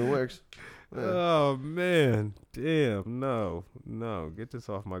 Division, it works." Yeah. Oh man, damn, no, get this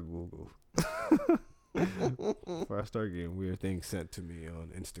off my Google. Before I start getting weird things sent to me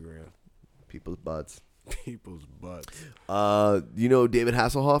on Instagram. People's butts. You know David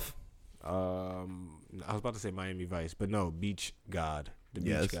Hasselhoff? I was about to say Miami Vice, but no, Beach God. The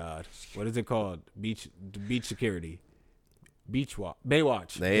Beach God. What is it called? Beach security.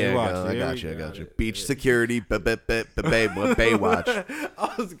 Baywatch. There you go. I got you. Beach security. Baywatch.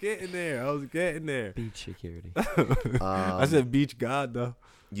 I was getting there. Beach security. I said Beach God though.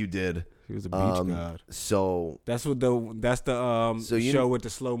 You did. He was a beach god. So that's the show with the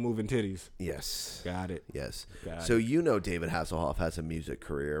slow moving titties. Yes. Got it. Yes. Got so it. David Hasselhoff has a music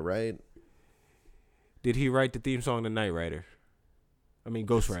career, right? Did he write the theme song to Knight Rider? I mean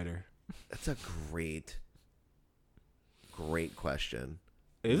Ghost Rider. That's a great question.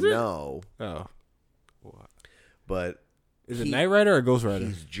 Is it? No. Oh. What? But is it Knight Rider or Ghost Rider?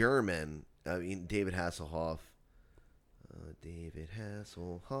 He's German. I mean David Hasselhoff. David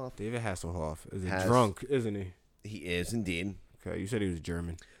Hasselhoff is drunk, isn't he? He is indeed. Okay, you said he was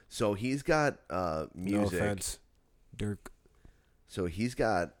German. So he's got music. No offense, Dirk. So he's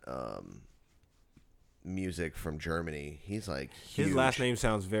got music from Germany. He's like huge. His last name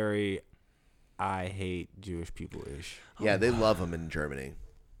sounds very I hate Jewish people-ish. Yeah, they love him in Germany.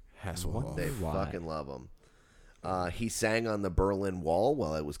 Hasselhoff. They fucking love him. He sang on the Berlin Wall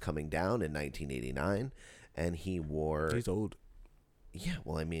while it was coming down in 1989. And he wore... He's old. Yeah,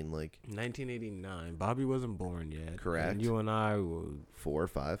 well, I mean, like... 1989. Bobby wasn't born yet. Correct. And you and I were... 4 or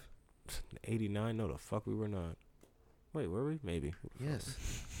 5. 89? No, the fuck we were not. Wait, were we? Maybe. Yes.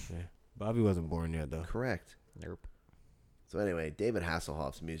 Yeah. Bobby wasn't born yet, though. Correct. Nope. So anyway, David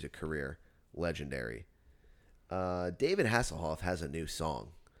Hasselhoff's music career, legendary. David Hasselhoff has a new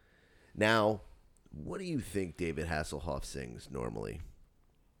song. Now, what do you think David Hasselhoff sings normally?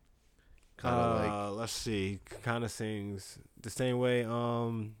 Let's see. Kind of sings the same way.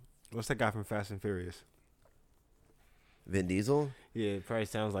 What's that guy from Fast and Furious? Vin Diesel? Yeah, it probably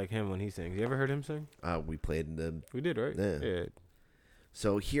sounds like him when he sings. You ever heard him sing? We played in the... We did, right? Yeah.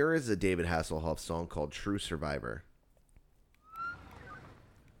 So here is a David Hasselhoff song called True Survivor.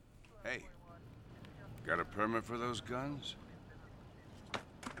 Hey, got a permit for those guns?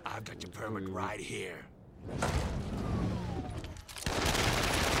 I've got your permit right here.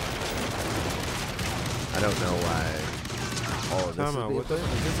 I don't know why all of this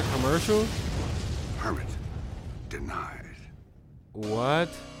is this a commercial? Permit denied. What?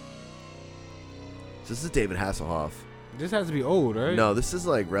 This is David Hasselhoff. This has to be old, right? No, this is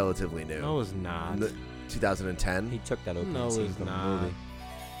like relatively new. No, it's not. 2010. He took that opening No, scene it's from the not. movie.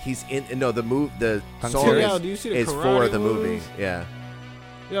 He's in. No, the Kung song Fu. Do you see the is karate for the moves? movie. Yeah.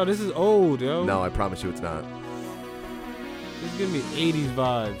 Yo, this is old, yo. No, I promise you, it's not. This is giving me 80s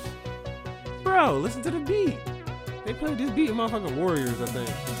vibes. Bro, listen to the beat. They played this beat in motherfucking Warriors, I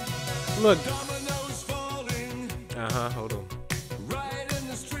think. Look. Hold on.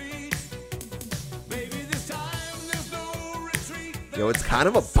 Yo, it's kind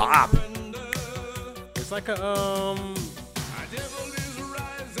of a bop. It's like a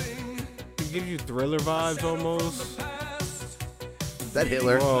it gives you Thriller vibes almost. Is that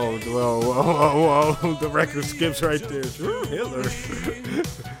Hitler? Whoa. The record skips right there. Hitler.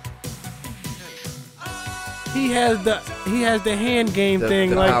 He has the hand game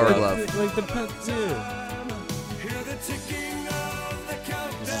thing, the like power the, glove. like the yeah.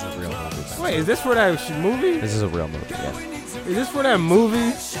 This is a real movie. Wait, is this for that movie? This is a real movie, yes. Is this for that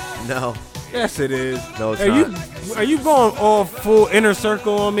movie? No. Yes, it is. No, it's not. Are you going all full Inner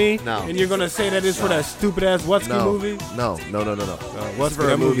Circle on me? No. And you're gonna say that it's for that stupid ass Wutsky movie? No. What's for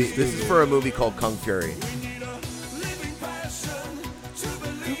a movie? This is for a movie called Kung Fury.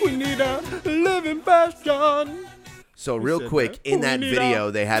 We need a living bastion. So real quick, that. in that We need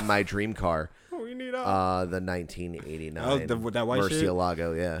video, they had my dream car. We need the 1989 with that white shit?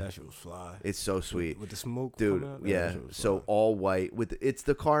 Murcielago, yeah. That shit was fly. It's so sweet. With the smoke dude, coming out? yeah. That shit was So fly. all white with it's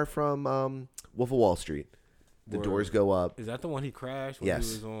the car from Wolf of Wall Street. The Word. doors go up. Is that the one he crashed when Yes.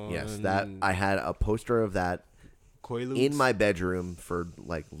 he was on? Yes, that I had a poster of that Quaaludes? in my bedroom for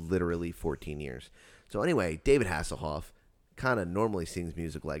like literally 14 years. So anyway, David Hasselhoff kind of normally sings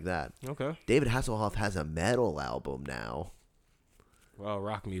music like that. Okay. David Hasselhoff has a metal album now. Well,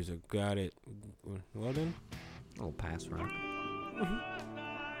 rock music. Got it. Well then. Oh, pass rock.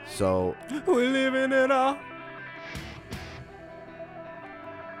 So We living it up.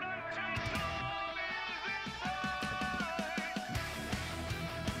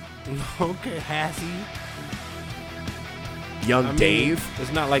 Okay, Hassie. Young I mean, Dave.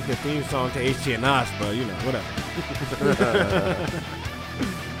 It's not like the theme song to HT and Osh, but you know, whatever.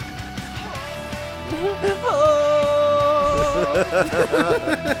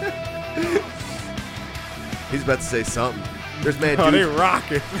 He's about to say something. There's mad Oh, they dudes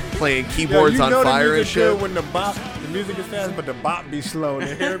rocking. playing keyboards Yo, you know on fire the and music shit. good when the music is fast, but the bop be slow.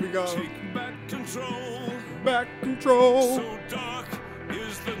 And here we go. Back control. So dark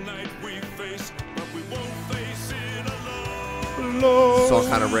is the night we face, but we won't face it alone. Song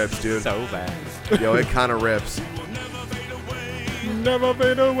kind of rips, dude. So bad. Yo, it kind of rips. Never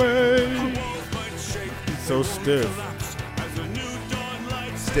fade away. He's so stiff.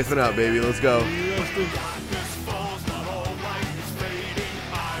 Stiffen up, baby. Let's go.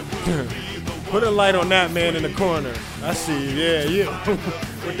 Put a light on that man in the corner. I see you. Yeah, you.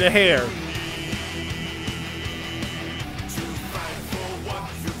 With the hair.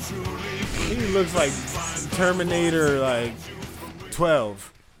 He looks like Terminator, like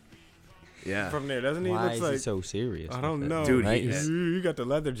 12. Yeah. From there, doesn't he? Why Looks is like he so serious? I don't with it? know, Dude, Right? You got the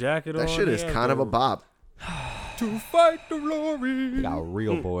leather jacket on. That shit is yeah, kind of a bop. To fight the glory. He got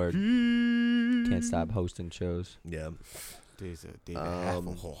real bored. Can't stop hosting shows. Yeah. David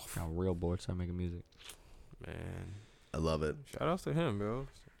Hasselhoff. Got real bored. Started making music. Man, I love it. shout outs to him, bro.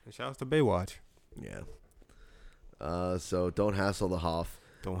 And shout outs to Baywatch. Yeah. So don't hassle the Hoff.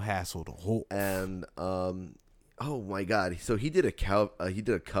 Don't hassle the whole. And oh my God! So he did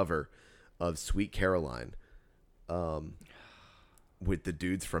a cover of Sweet Caroline, with the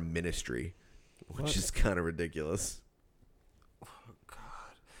dudes from Ministry, which is kind of ridiculous. Oh,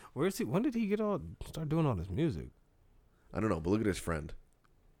 God, where is he? When did he start doing all this music? I don't know, but look at his friend.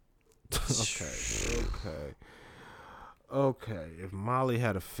 Okay. If Molly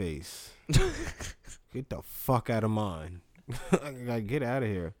had a face, get the fuck out of mine. Like, get out of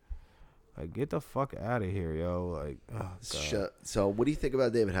here. Like, get the fuck out of here, yo. Like, oh, God. So, what do you think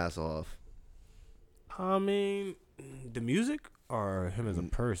about David Hasselhoff? I mean, the music or him as a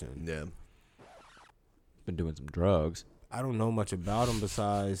person? Yeah. Been doing some drugs. I don't know much about him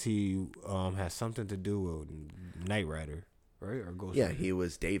besides he has something to do with Knight Rider, right? Or Ghost Rider? He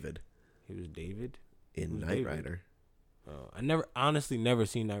was David. He was David? In Knight Rider. I honestly never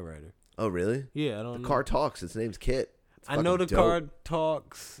seen Knight Rider. Oh, really? Yeah, I don't know. The car talks. Its name's Kit. It's I know the dope. car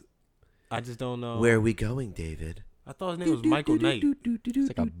talks. I just don't know. Where are we going, David? I thought his name was Michael Knight. It's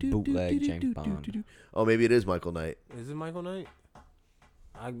like a bootleg James Bond. Oh, maybe it is Michael Knight. Is it Michael Knight?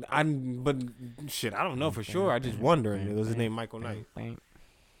 But shit, I don't know for sure. I just wondering. It was his name Michael Knight. I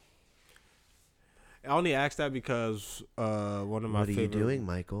only asked that because one of my What are favorite. you doing,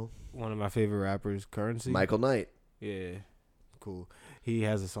 Michael? One of my favorite rappers, Currency. Michael Knight. Yeah, cool. He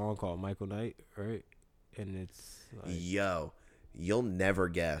has a song called Michael Knight, right? And it's like, Yo, you'll never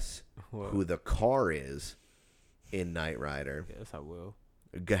guess What? who the car is in Knight Rider. Yes, I will.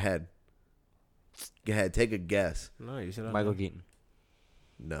 Go ahead. Go ahead. Take a guess. No, you should. Michael Keaton.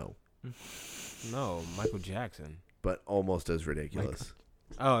 No. No, Michael Jackson. But almost as ridiculous.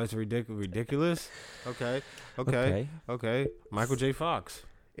 Oh, it's ridiculous. Okay. Michael J. Fox.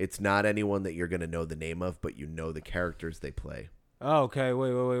 It's not anyone that you're going to know the name of, but you know the characters they play. Oh, okay.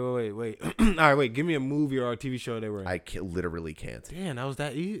 Wait. All right, wait. Give me a movie or a TV show they were in. I literally can't. Damn, that was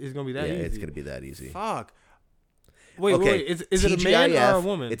that easy? It's going to be that easy? Yeah, it's going to be that easy. Fuck. Wait. Is it a man or a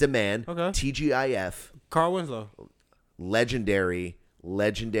woman? It's a man. Okay. TGIF. Carl Winslow. Legendary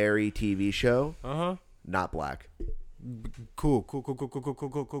TV show. Uh-huh. Not black. Cool.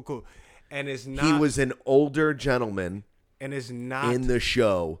 And it's not. He was an older gentleman. And it's not in the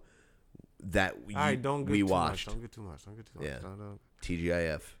show that we watched. Don't get too much. Yeah.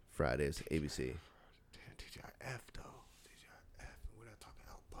 TGIF Fridays, ABC. Damn, TGIF though. TGIF. We're not talking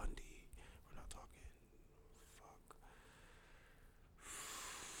Al Bundy. We're not talking.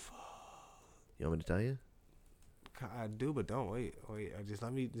 Fuck. You want me to tell you? I do, but don't wait.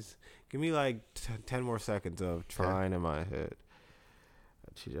 Let me give me like 10 more seconds of trying in my head.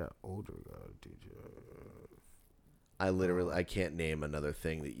 TGI older guy. I can't name another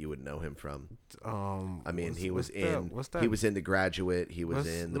thing that you would know him from. I mean, he was in The Graduate. He was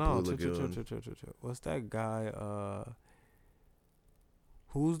in The Blue Lagoon. What's that guy?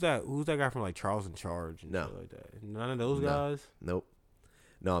 Who's that guy from like Charles in Charge and shit like that? None of those guys? Nope.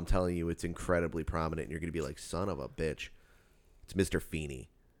 No, I'm telling you, it's incredibly prominent, and you're gonna be like, son of a bitch. It's Mr. Feeney.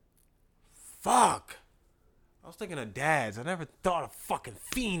 Fuck. I was thinking of dads. I never thought of fucking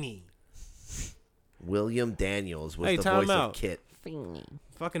Feeney. William Daniels was the time voice out. of Kit. Feeney.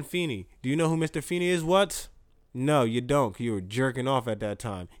 Fucking Feeney. Do you know who Mr. Feeney is? What? No, you don't. You were jerking off at that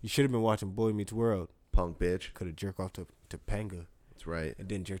time. You should have been watching Boy Meets World. Punk bitch. Could have jerked off to Topanga. That's right. And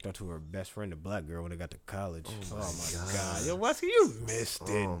then jerked off to her best friend, the black girl, when they got to college. Oh my God. Yo, Wesley, you missed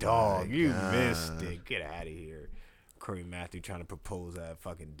it, dog. You missed it. Get out of here. Corey Matthew trying to propose at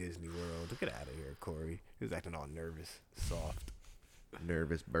fucking Disney World. Get out of here, Corey. He was acting all nervous, soft.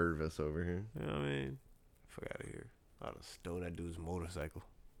 Nervous Burvis over here. You know what I mean? Fuck out of here. I would have stole that dude's motorcycle.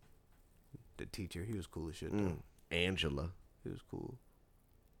 The teacher, he was cool as shit, though. Angela. He was cool.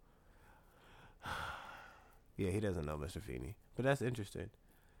 Yeah, he doesn't know Mr. Feeney. But that's interesting.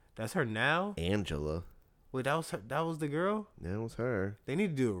 That's her now? Angela. Wait, that was her, that was the girl? That was her. They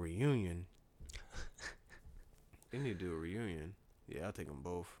need to do a reunion. They need to do a reunion. Yeah, I'll take them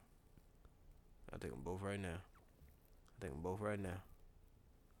both. I'll take them both right now.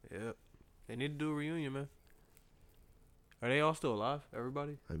 Yep. They need to do a reunion, man. Are they all still alive,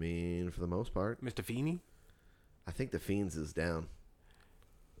 everybody? I mean, for the most part. Mr. Feeney? I think the Fiends is down.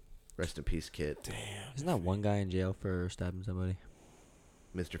 Rest in peace, Kit. Damn. Isn't that one guy in jail for stabbing somebody?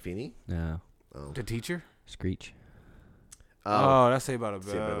 Mr. Feeney? No. Oh. The teacher? Screech. Oh, that's Saved by the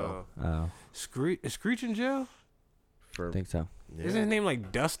Saved by the Bell. Oh. Is Screech in jail? I think so. Yeah. Isn't his name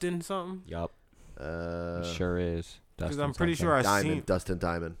like Dustin something? Yup. Sure is. Because Dustin I'm pretty something. sure I Diamond. seen Dustin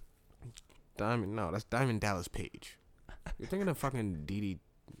Diamond. Diamond. No, that's Diamond Dallas Page. You're thinking of fucking DD.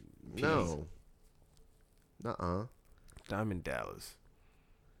 No. Nuh-uh. Diamond Dallas.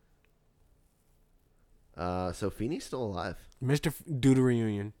 So Feeney's still alive. Do the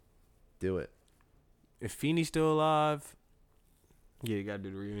reunion. Do it. If Feeney's still alive, yeah, you gotta do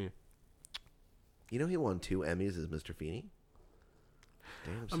the reunion. You know he won 2 Emmys as Mr. Feeney?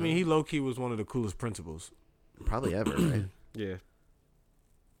 Damn, I mean, he low-key was one of the coolest principals. Probably ever, right? Yeah.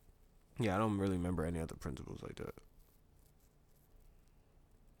 Yeah, I don't really remember any other principals like that.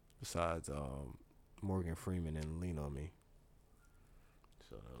 Besides Morgan Freeman and Lean on Me.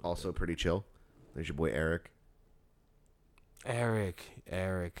 So Also pretty chill. There's your boy Eric. Eric.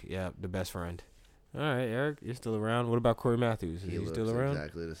 Yep, the best friend. All right, Eric, you're still around. What about Corey Matthews? Is he looks still around?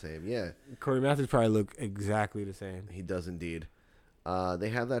 Exactly the same. Yeah. Corey Matthews probably look exactly the same. He does indeed. They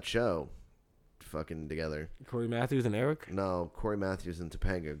have that show fucking together. Corey Matthews and Eric? No, Corey Matthews and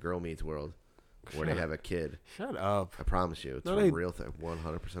Topanga, Girl Meets World, where they have a kid. Shut up. I promise you. It's a real thing.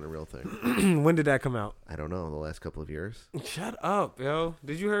 100% a real thing. When did that come out? I don't know. The last couple of years. Shut up, yo.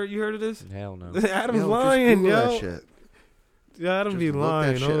 Did you heard of this? Hell no. Adam's lying, yo. That shit. Yeah, Adam Just be look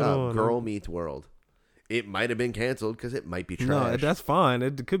lying. that shit Hold up. on. Girl Meets World. It might have been canceled because it might be trash. No, that's fine.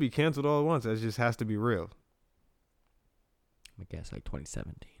 It could be canceled all at once. It just has to be real. I guess like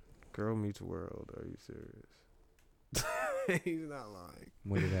 2017. Girl Meets World. Are you serious? He's not lying.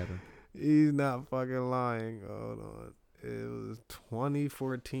 When did it happen? He's not fucking lying. Hold on. It was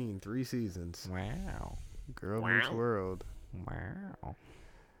 2014. 3 seasons. Wow. Girl Meets World. Wow.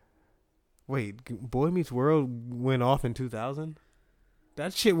 Wait, Boy Meets World went off in 2000?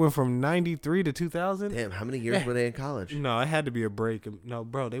 That shit went from 93 to 2000? Damn, how many years were they in college? No, it had to be a break. No,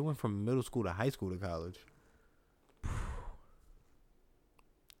 bro, they went from middle school to high school to college.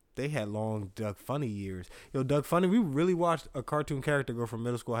 They had long Doug Funny years. Yo, Doug Funny, we really watched a cartoon character go from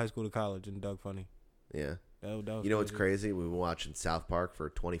middle school, high school to college in Doug Funny. Yeah. That was you know what's crazy? We've been watching South Park for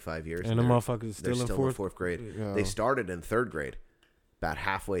 25 years. And the motherfuckers they're still in fourth grade. Yo. They started in 3rd grade. About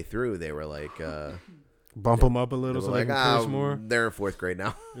halfway through, they were like... bump them up a little so they can curse more. They're in 4th grade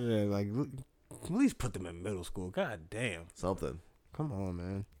now. Yeah, like at least put them in middle school. God damn. Something. Come on,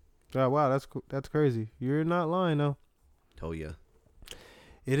 man. Oh, wow, that's crazy. You're not lying though. Told ya.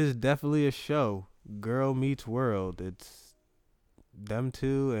 It is definitely a show. Girl Meets World. It's them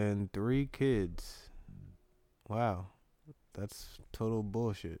 2 and 3 kids. Wow, that's total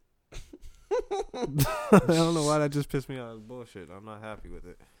bullshit. I don't know why that just pissed me off. It's bullshit. I'm not happy with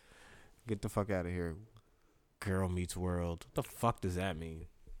it. Get the fuck out of here. Girl Meets World. What the fuck does that mean?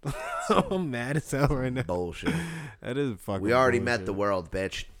 I'm mad as hell right now. Bullshit. That is fucking We already bullshit. met the world,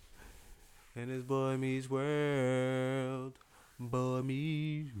 bitch. And it's Boy Meets World. Boy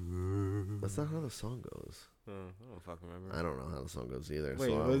Meets World. That's not how the song goes. I don't fucking remember. I don't know how the song goes either. Wait,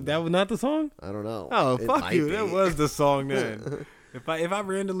 so that was not the song? I don't know. Oh, It fuck might you. be. That was the song then. If I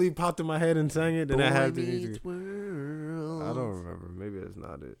randomly popped in my head and sang it, then Boy I had to. Meets World. I don't remember. Maybe that's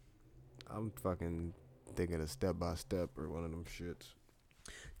not it. I'm fucking thinking of Step by Step or one of them shits.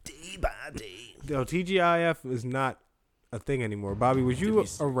 Day by day. Yo, TGIF is not a thing anymore. Bobby, was you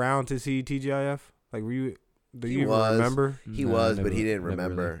around to see TGIF? Like, were you? Do you even remember? He was, but he didn't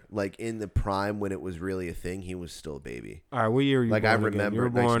remember. Really. Like in the prime when it was really a thing, he was still a baby. All right, what year were you like born? I remember. Again? You were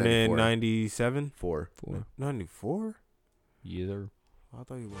born in 97? 4. 94? Either. I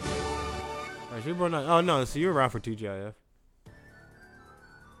thought you were. All right, so you were born. Oh no, so you're around for TGIF.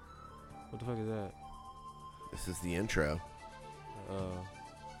 What the fuck is that? This is the intro.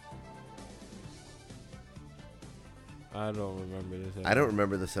 I don't remember this. I don't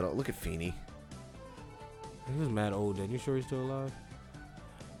remember this at all. Look at Feeney. He was mad old then. You sure he's still alive?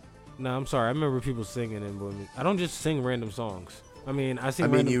 No, I'm sorry. I remember people singing in Boy Meets. I don't just sing random songs. I mean, I sing.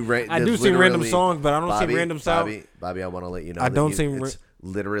 I do sing random songs, but I don't sing random songs. Bobby, I want to let you know. I don't sing. It's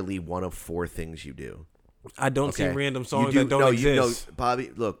literally one of 4 things you do. I don't sing random songs that don't exist.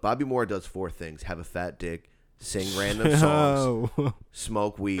 Bobby. Look, Bobby Moore does 4 things: have a fat dick, sing random songs,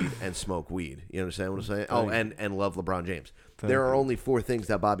 smoke weed, and smoke weed. You understand what I'm saying? Oh, and love LeBron James. There are only 4 things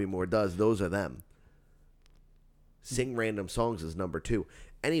that Bobby Moore does. Those are them. Sing random songs is number 2.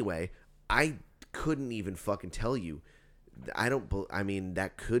 Anyway, I couldn't even fucking tell you. I mean,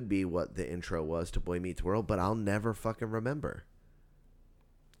 that could be what the intro was to Boy Meets World, but I'll never fucking remember.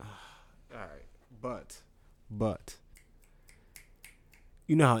 All right, but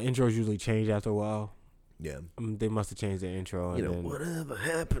you know how intros usually change after a while. Yeah, they must have changed their intro. You know, whatever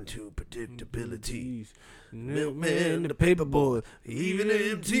happened to predictability? Milkman, the paperboy, even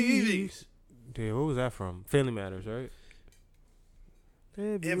MTVs. Dude, what was that from? Family Matters, right?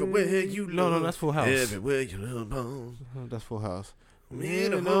 Everywhere you look. No, that's Full House. Everywhere you look. That's Full House.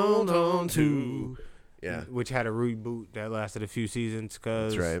 And hold on to. Yeah. Which had a reboot that lasted a few seasons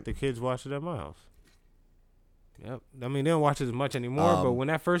because the kids watched it at my house. Yep. I mean, they don't watch it as much anymore, but when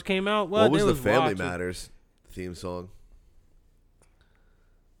that first came out, what was the Family Matters theme song?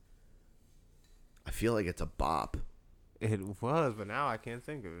 I feel like it's a bop. It was, but now I can't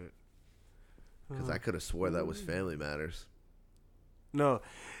think of it. Because I could have swore that was Family Matters. No.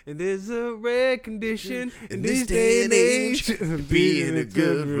 And there's a rare condition in this day and age. Be in a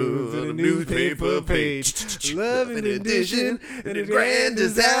good room in a newspaper page. Love in addition and a grand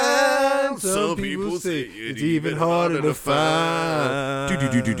design. Some people say it's even harder to find.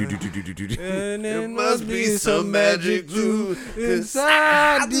 And there must be some magic glue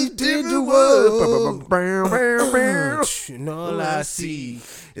inside these digital world. And all I see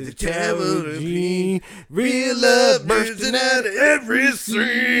is a terrible dream. Real love bursting out of every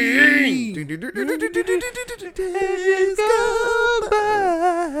scene. Days go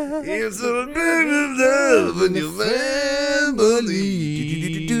by. It's a bit of love in your family.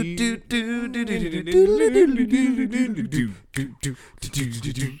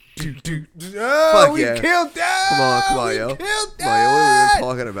 Oh, Fuck we yeah. killed that. Come on, yo. We killed Come on, yo. What are we that.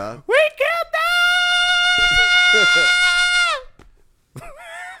 talking about? We killed that.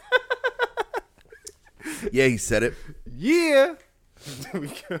 Yeah, he said it. Yeah.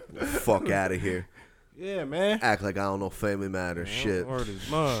 Fuck out of here. Yeah, man. Act like I don't know Family Matters. Shit. Word is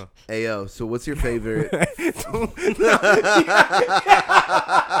mine. Hey, yo, so what's your favorite? Nah,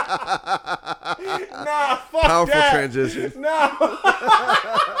 fuck Powerful that. transition. No.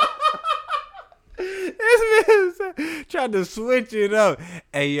 This man tried to switch it up.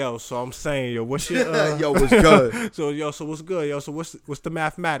 Hey, yo, so I'm saying, yo, what's your Yo, what's good? So what's good? Yo, so what's the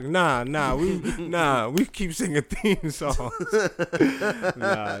mathematics? Nah, we keep singing theme songs.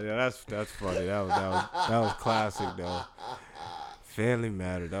 Nah, yeah, that's funny. That was classic though. Family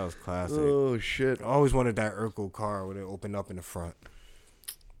Matter, that was classic. Oh shit. I always wanted that Urkel car when it opened up in the front.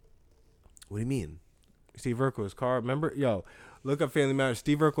 What do you mean? Steve Urkel's car, remember? Yo, look up Family Matters.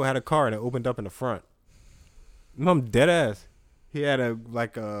 Steve Urkel had a car that opened up in the front. No, I'm dead ass. He had a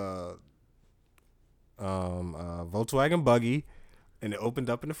Volkswagen buggy, and it opened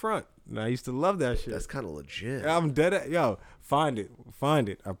up in the front. And I used to love that shit. That's kind of legit. I'm dead ass. Yo, find it.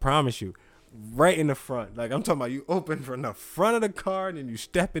 I promise you. Right in the front. Like, I'm talking about you open from the front of the car, and then you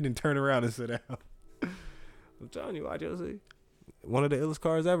step in and turn around and sit down. I'm telling you, YJC. One of the illest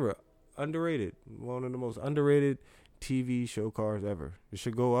cars ever. Underrated. One of the most underrated TV show cars ever. It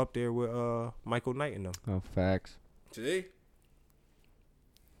should go up there with Michael Knight in them. Oh, facts. See?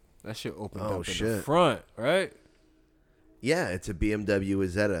 That shit opened Oh, up in shit. the front, right? Yeah, it's a BMW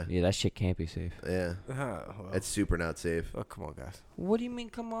Isetta. Yeah, that shit can't be safe. Yeah. Well, It's super not safe. oh, come on, guys. What do you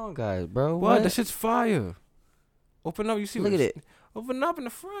mean, come on, guys, bro? What? That shit's fire. Open up, you see Look what at it. Open up in the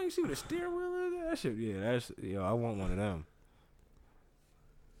front, you see what the steering wheel is? That shit, yo, I want one of them.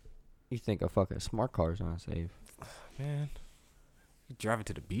 You think a fucking smart car is not safe? Man, you drive it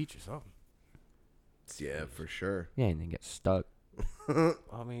to the beach or something. Yeah, for sure. Yeah, and then get stuck. I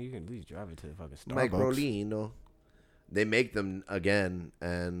mean, you can at least drive it to the fucking Starbucks. Microlino. They make them again,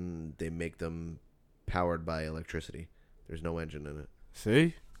 and they make them powered by electricity. There's no engine in it.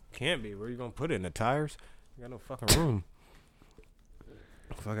 See? Can't be. Where you gonna put it? In the tires? You got no fucking room.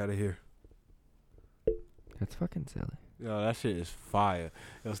 Fuck out of here. That's fucking silly. Yo, that shit is fire.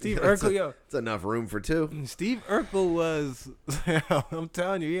 Yo, Steve Urkel, yo. It's enough room for two. Steve Urkel was, I'm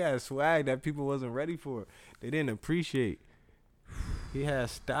telling you, he had swag that people wasn't ready for. They didn't appreciate. He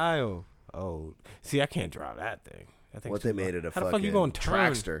had style. Oh, see, I can't drive that thing. What they made it a How the fucking fuck you gonna turn?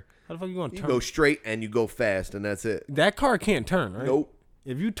 trackster. How the fuck you gonna You turn? go straight and you go fast, and that's it. That car can't turn, right? Nope.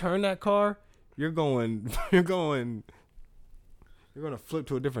 If you turn that car, you're gonna flip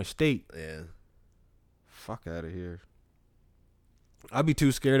to a different state. Yeah. Fuck out of here. I'd be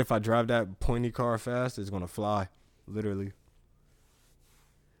too scared if I drive that pointy car fast. It's gonna fly, literally.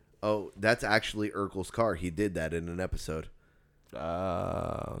 Oh, that's actually Urkel's car. He did that in an episode.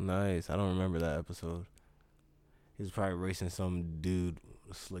 Nice. I don't remember that episode. He was probably racing some dude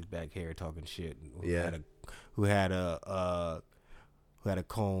with slick back hair talking shit. Who had a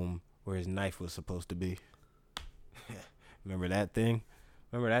comb where his knife was supposed to be. Remember that thing?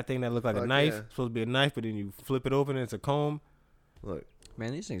 Remember that thing that looked like a knife? Yeah. It's supposed to be a knife, but then you flip it open and it's a comb. Look,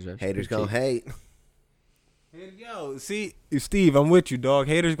 man, these things are haters gonna hate. Yo, see, Steve, I'm with you, dog.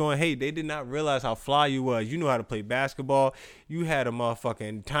 Haters gonna hate. They did not realize how fly you was. You knew how to play basketball. You had a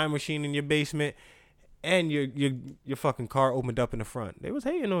motherfucking time machine in your basement, and your fucking car opened up in the front. They was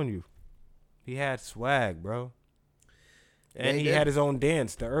hating on you. He had swag, bro. And Yeah, he had his own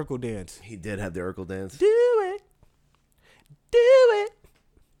dance, the Urkel dance. He did have the Urkel dance. Do it,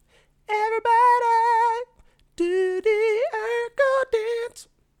 everybody, do the Urkel dance.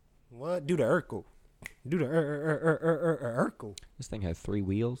 What? Do the Urkel. Do the Urkel. This thing had 3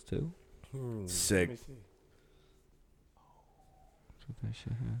 wheels too. Sick. Let me see. That's what that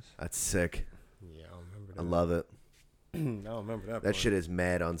shit has. That's sick. Yeah, I don't remember that. I love it. I don't remember that. That shit is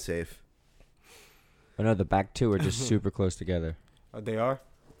mad unsafe. Oh no, the back two are just super close together. Oh, they are?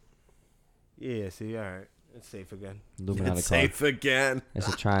 Yeah, see, all right. It's safe again. It's safe again. It's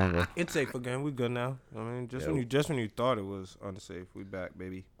a triangle. It's safe again. We good now. I mean, just when you thought it was unsafe, we back,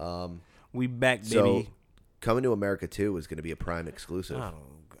 baby. We back, baby. So, Coming to America 2 is going to be a Prime exclusive.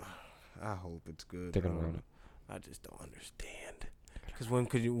 I hope it's good. They're gonna run it. I just don't understand. Because when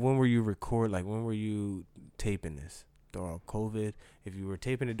were you when were you taping this? During COVID? If you were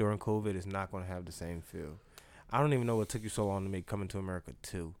taping it during COVID, it's not going to have the same feel. I don't even know what took you so long to make Coming to America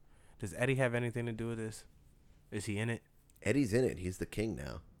 2. Does Eddie have anything to do with this? Is he in it? Eddie's in it. He's the king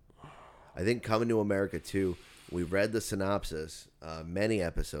now. I think Coming to America 2, we read the synopsis many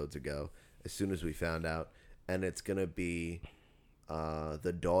episodes ago as soon as we found out, and it's going to be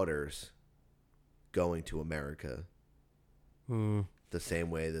the daughters going to America the same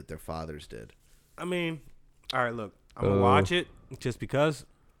way that their fathers did. I mean, all right, look, I'm going to watch it just because,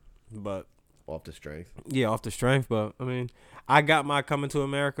 but... Off the strength. Yeah, off the strength, but, I mean, I got my Coming to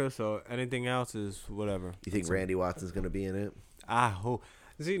America, so anything else is whatever. You think Randy Watson's going to be in it? I hope.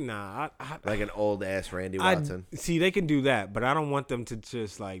 See, nah. Like an old-ass Randy Watson? See, they can do that, but I don't want them to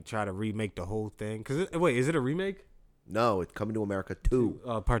just, like, try to remake the whole thing. Wait, is it a remake? No, it's Coming to America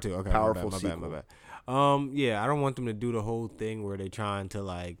 2. Part 2. Okay, Powerful my sequel. bad. Yeah, I don't want them to do the whole thing where they trying to,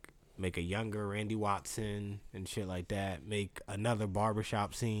 like, make a younger Randy Watson and shit like that. Make another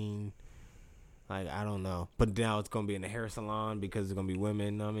barbershop scene. Like, I don't know. But now it's going to be in the hair salon because it's going to be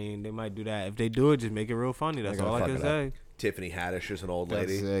women. I mean, they might do that. If they do it, just make it real funny. That's all I can say. Tiffany Haddish is an old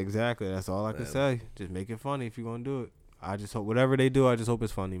lady. Exactly. That's all I can say. Just make it funny if you're going to do it. I just hope, whatever they do, I just hope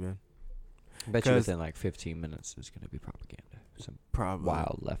it's funny, man. I bet you within like 15 minutes there's going to be propaganda. Some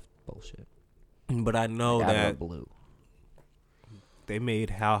wild left bullshit. But I know that blue. They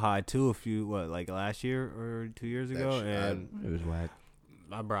made How High 2 last year or 2 years ago? And it was whack.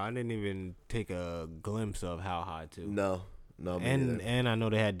 Bro, I didn't even take a glimpse of How High 2. No, and I know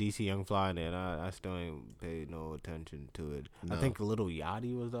they had DC Young Fly in it, and I still ain't paid no attention to it. No. I think Lil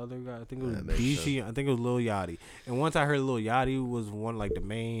Yachty was the other guy. I think it was DC. I think it was Lil Yachty. And once I heard Lil Yachty was one like the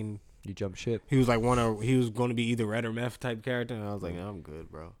main. You jumped ship. He was like he was going to be either Red or Meth type character, and I was like, I'm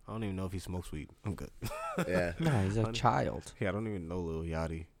good, bro. I don't even know if he smokes weed. I'm good. Yeah. No, he's a child. Yeah, I don't even know Lil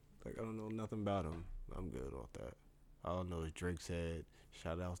Yachty. Like, I don't know nothing about him. I'm good off that. All I know is Drake said,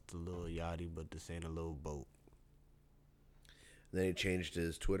 shout outs to Lil Yachty, but this ain't a little boat. Then he changed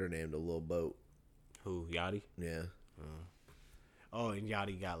his Twitter name to Lil Boat. Who, Yachty? Yeah. And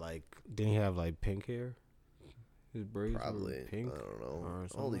Yachty got didn't he have pink hair? His braids probably were pink. I don't know.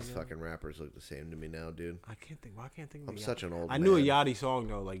 All these fucking rappers look the same to me now, dude. I can't think. Why can't I think of I'm such an old man. I knew a Yachty song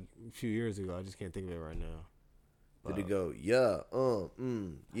though, a few years ago. I just can't think of it right now. Did he go? Yeah.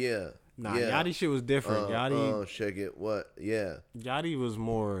 Yeah. Nah, yeah. Yachty shit was different. Yachty. Shake it. What? Yeah. Yachty was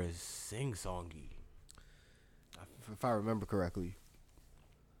more sing-songy, if I remember correctly.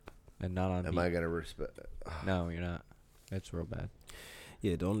 And not on. Am I gonna respect? No, you're not. It's real bad.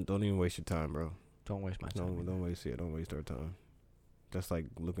 Yeah, don't even waste your time, bro. Don't waste my time. Don't waste it. Don't waste our time. That's like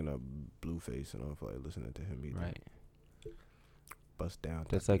looking up Blueface and all, listening to him either. Right. Bust down.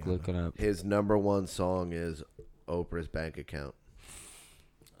 That's like looking up. His number one song is Oprah's Bank Account.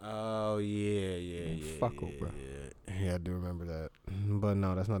 Oh yeah. Fuck Oprah. Yeah, I do remember that. But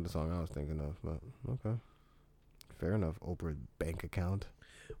no, that's not the song I was thinking of. But okay, fair enough. Oprah's Bank Account.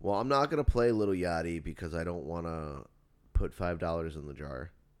 Well, I'm not gonna play Lil Yachty because I don't want to put $5 in the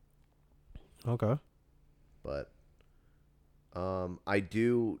jar. Okay. But I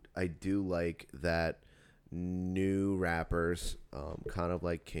do like that new rappers, kind of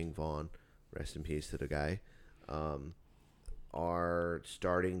like King Von, rest in peace to the guy, are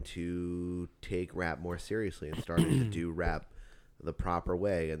starting to take rap more seriously and starting to do rap the proper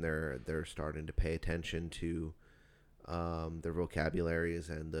way, and they're starting to pay attention to their vocabularies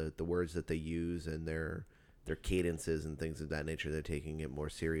and the words that they use and their cadences and things of that nature. They're taking it more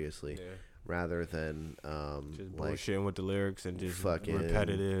seriously. Yeah. Rather than just bullshitting with the lyrics and just fucking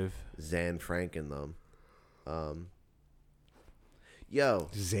repetitive. Zan Frank in them. Yo.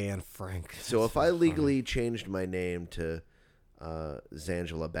 Zan Frank. So if I legally changed my name to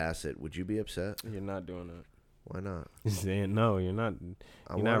Zangela Bassett, would you be upset? You're not doing that. Why not? No, you're not.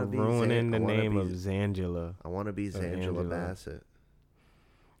 You're not ruining the name of Zangela. I want to be Zangela Bassett.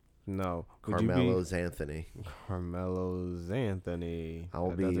 No. Carmelo Xanthony. Carmelo Xanthony. I will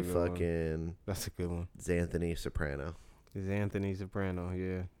be fucking. That's a good one. Xanthony Soprano. Xanthony Soprano,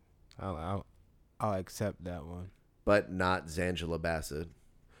 yeah. I'll accept that one. But not Zangela Bassett.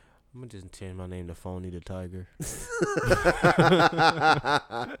 I'm going to just change my name to Phony the Tiger.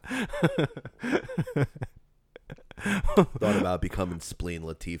 Thought about becoming Spleen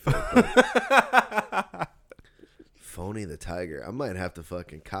Latifah. Phony the Tiger. I might have to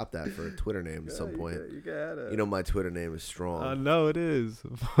fucking cop that for a Twitter name at some point. You got it. You know my Twitter name is strong. I know it is.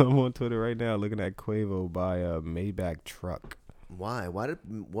 I'm on Twitter right now looking at Quavo buy a Maybach truck. Why? Why did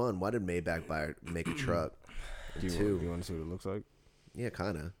Maybach make a truck? Do you want to see what it looks like? Yeah,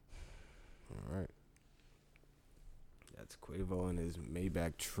 kind of. All right. That's Quavo and his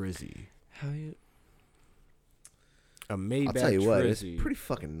Maybach Trizzy. How you? A Maybach I'll tell you what, it's Trizzy. pretty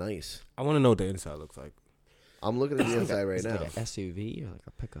fucking nice. I want to know what the inside looks like. I'm looking at the inside right Is it now. like an SUV or like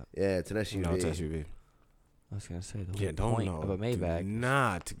a pickup? Yeah, it's an SUV. No, it's SUV. I was gonna say the Yeah, whole don't point know. of a Maybach. Do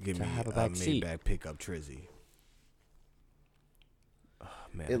not give to me have a a back seat. Maybach pickup Trizzy. Oh,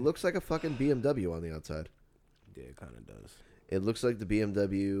 man. It looks like a fucking BMW on the outside. Yeah, it kind of does. It looks like the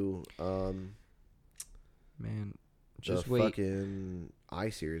BMW. Man, The just wait. fucking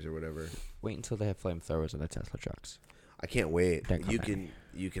I-Series or whatever. Wait until they have flamethrowers in the Tesla trucks. I can't wait. Then come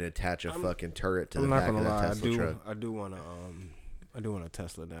You can attach a fucking turret to the I'm not back of gonna that lie. Tesla truck. I do want a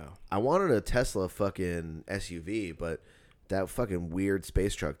Tesla now. I wanted a Tesla fucking SUV, but that fucking weird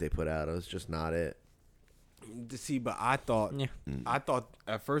space truck they put out, it was just not it. See, but I thought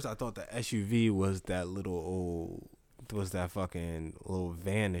at first the SUV was that little old. Was that fucking little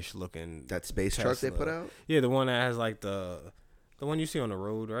vanish looking that space Tesla. truck they put out? Yeah, the one that has like the one you see on the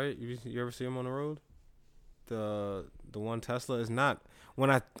road, right? You ever see them on the road? The one Tesla is not when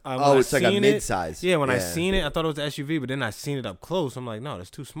I it's like a mid-size. Yeah, when I seen it, I thought it was an SUV, but then I seen it up close. I'm like, no, that's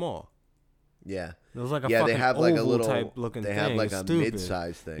too small. Yeah, it was like a they fucking have like a oval little type looking They thing. have like It's a stupid.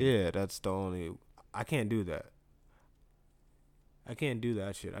 mid-size thing. Yeah, that's the only. I can't do that. I can't do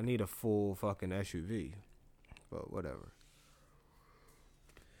that shit. I need a full fucking SUV. But whatever.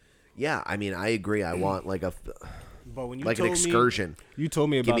 Yeah, I mean, I agree. I want like a But when you like an told me- excursion. you told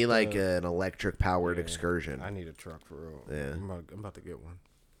me Give about me like the- an electric powered excursion. I need a truck for real. Yeah. I'm about to get one.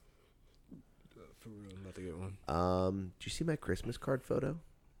 For real, I'm about to get one. Did you see my Christmas card photo?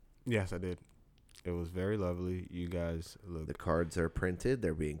 Yes, I did. It was very lovely. You guys look. The cards are printed.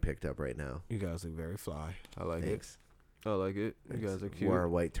 They're being picked up right now. You guys look very fly. I like Thanks. it. I like it. You guys are cute. Wore a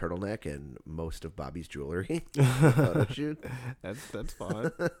white turtleneck and most of Bobby's jewelry. Photo shoot. That's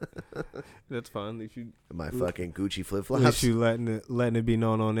fine. That's fine. At least you My fucking Gucci flip At least flops. you letting it be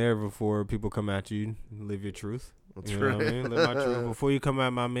known on air before people come at you. Live your truth. That's you know what I mean? Live my truth before you come at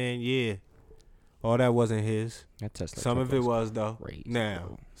my man. Yeah, all that wasn't his. That Tesla Some truck of it was was though. crazy, Now,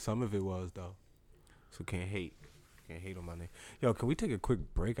 bro. some of it was though. So can't hate. Can't hate on my name. Yo, can we take a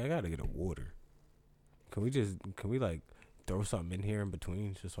quick break? I gotta get a water. Can we like throw something in here in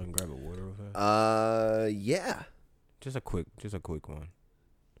between just so I can grab a water real fast? Yeah. Just a quick one.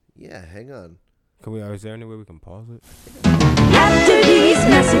 Yeah, hang on. Can we? Is there any way we can pause it? After these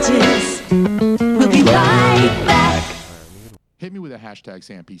messages, we'll be right back. Hit me with a hashtag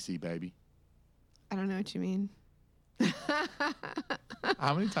SamPC, baby. I don't know what you mean.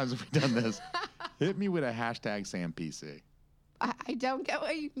 How many times have we done this? Hit me with a hashtag SamPC. I don't get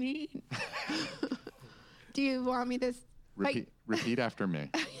what you mean. Do you want me to Repeat after me.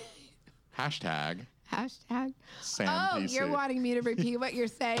 Hashtag hashtag SamPC. Oh, you're wanting me to repeat what you're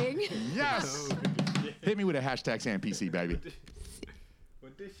saying? Yes. Hit me with a hashtag SamPC, baby.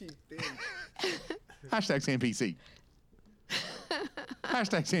 What did she think? Hashtag SamPC.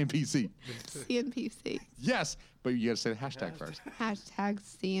 Hashtag SamPC. CNPC. Yes, but you got to say the hashtag first. Hashtag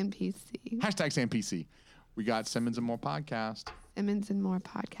CNPC. Hashtag SamPC. We got Simmons and More podcast. Simmons and More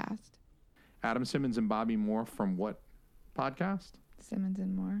podcast. Adam Simmons and Bobby Moore from what podcast? Simmons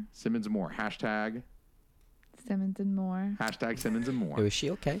and More. Simmons and More. Hashtag. Simmons and More. Hashtag Simmons and More. Hey, was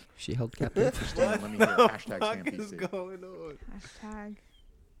she okay? She held captive. Let me hear hashtag SamPC. Going on? Hashtag.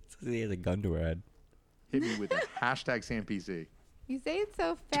 He had a gun to her head. Hit me with a hashtag SamPC. You say it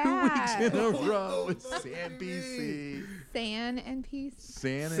so 2 fast. weeks in a row. It's SamPC. San and PC.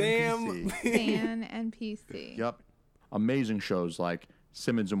 Sam. San and PC. Yep. Amazing shows like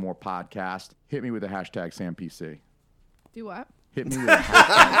Simmons and More podcast. Hit me with a hashtag SamPC. Do what? Hit me with a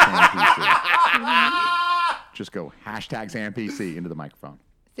hashtag SamPC. Just go hashtag SamPC into the microphone.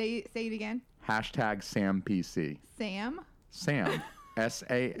 Say it again. Hashtag SamPC. Sam. Sam.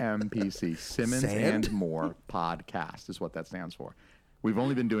 SAMPC. Simmons and More podcast is what that stands for. We've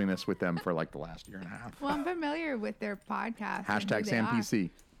only been doing this with them for like the last year and a half. Well, I'm familiar with their podcast. Hashtag SamPC.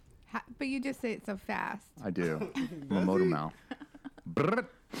 But you just say it so fast. I do. I'm a motor mouth. Hashtag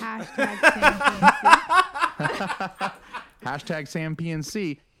SamPNC. Hashtag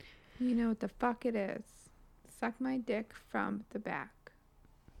SamPNC. You know what the fuck it is. Suck my dick from the back.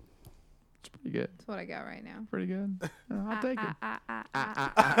 It's pretty good. That's what I got right now. Pretty good. I'll take it. I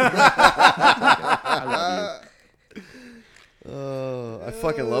love you. Oh, I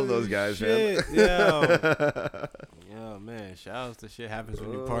fucking love those guys, man. Yo. Man, shout outs to shit happens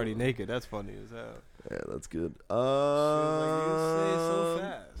when you party naked. That's funny as hell. Yeah, that's good. Like you say it so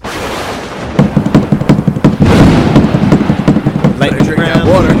fast. Lightning drink that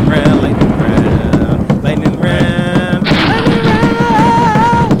water. Lightning round.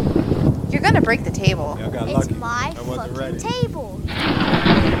 You're gonna break the table. Yeah, I got It's lucky. my I wasn't fucking ready. table.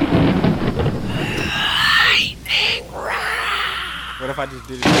 What if I just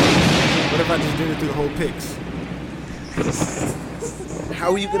did it? What if I just did it through the whole picks?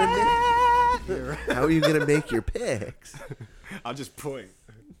 How are you gonna make? How are you gonna make your picks? I'll just point.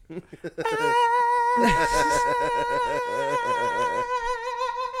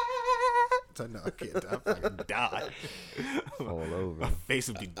 So no, I can't. I fucking die. All over. My face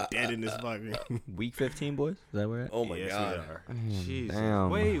would be dead in this fucking. Week 15, boys. Is that where? Oh my Yes, god. we are. Mm, Jesus. damn.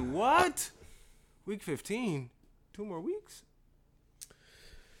 Wait, what? Week 15? 2 more weeks?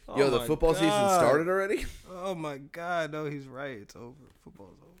 Yo, Oh the my football season God. started already? Oh my god, no, he's right. It's over.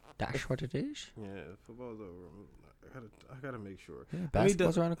 Football's over. That's what it is. Yeah, football's over. I gotta make sure. Yeah,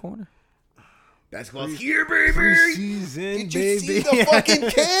 basketball's around the corner. Basketball's here, baby. Preseason, Did you baby. see the fucking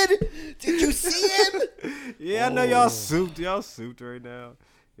kid? Did you see him? Yeah, I know y'all souped. Y'all souped right now.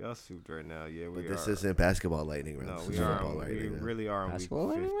 Y'all souped right now. Yeah, we But are. this isn't basketball lightning round. No, This we is are. football We lightning round. really are on week Basketball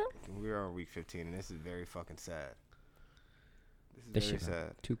lightning 15. We are on week 15, and this is very fucking sad. This Very shit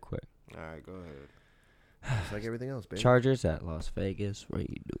sad. too quick. All right, go ahead. It's like everything else, baby. Chargers at Las Vegas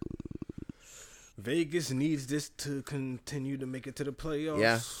Raiders. Vegas needs this to continue to make it to the playoffs.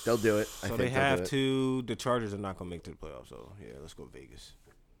 Yeah, they'll do it. I So think they they'll have do it. to. The Chargers are not gonna make it to the playoffs. So yeah, let's go Vegas.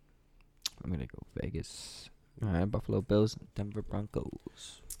 I'm gonna go Vegas. All right, Buffalo Bills, Denver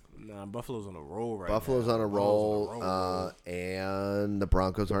Broncos. Nah, Buffalo's on a roll right Buffalo's now. on a roll, and the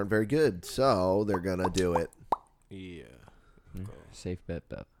Broncos aren't very good, so they're gonna do it. Yeah. Safe bet,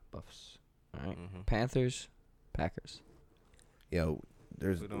 Buffs. All right, Panthers, Packers. Yo,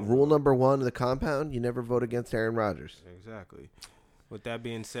 there's We don't rule number 1 of the compound: you never vote against Aaron Rodgers. Exactly. With that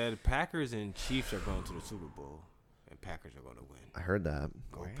being said, Packers and Chiefs are going to the Super Bowl, and Packers are going to win. I heard that.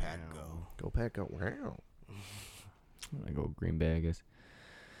 Go Pack, go. Go Pack, go! Wow. I'm gonna go Green Bay, I guess.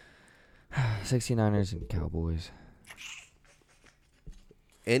 69ers and Cowboys.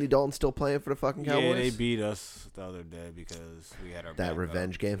 Andy Dalton still playing for the fucking Cowboys? Yeah, they beat us the other day because we had our That backup.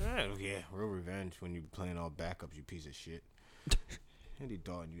 revenge game? Yeah, real revenge when you playing all backups, you piece of shit. Andy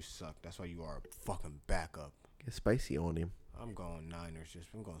Dalton, you suck. That's why you are a fucking backup. Get spicy on him. I'm going Niners.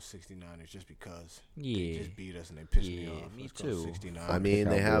 I'm going 69ers just because. Yeah. They just beat us and they pissed me off. Me Let's too. Go 69. I mean,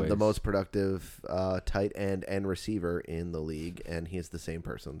 they have the Cowboys. most productive tight end and receiver in the league, and he's the same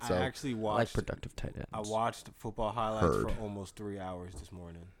person. So I actually I like watched. productive tight ends. I watched football highlights Heard. for almost 3 hours this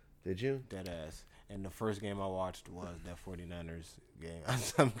morning. Did you? Dead ass. And the first game I watched was that 49ers game.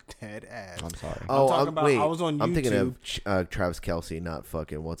 I'm dead ass. I'm sorry. Oh, talking about, wait. I was on YouTube. I'm thinking of Travis Kelce, not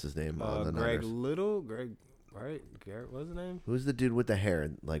fucking what's his name on the Greg Niners. Little, right? Garrett, what's his name? Who's the dude with the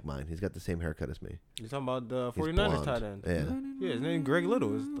hair like mine? He's got the same haircut as me. You talking about the He's 49ers blonde. tight end? Yeah. Yeah, his name Greg Little.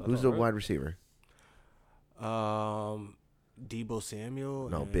 Who's the wide receiver? Debo Samuel.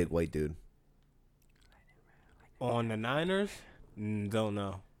 No, and- big white dude. On the Niners? Don't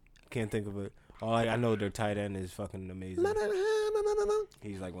know. Can't think of it. All I know their tight end is fucking amazing.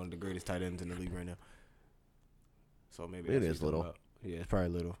 He's like one of the greatest tight ends in the league right now. So maybe It that's what is you're Little. talking about. Yeah, it's probably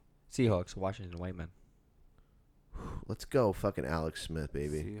Little. Seahawks, Washington Whitemen. Let's go, fucking Alex Smith,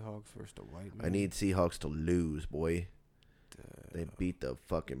 baby. Seahawks versus the White Man. I need Seahawks to lose, boy. They beat the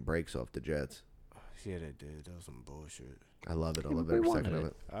fucking brakes off the Jets. Yeah, they did. That was some bullshit. I love it. I Yeah, love but we every wanted second of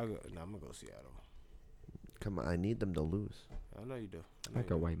it. it. I'm gonna go Seattle. Come on, I need them to lose. I know you do. I know I you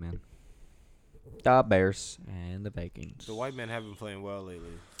go do. Whitemen. The Bears and the Vikings. The White Men have been playing well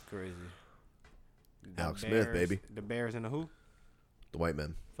lately. It's crazy. The Alex Smith, baby. The Bears and the who? The white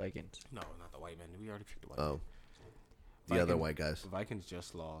men. Vikings. No, not the White Men. We already picked the White Oh. Men. The other Vikings- white guys. The Vikings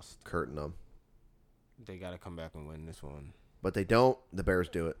just lost. Curtain them. They got to come back and win this one. But they don't. The Bears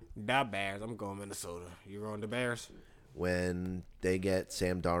do it. The Bears. I'm going Minnesota. You're going the Bears? When they get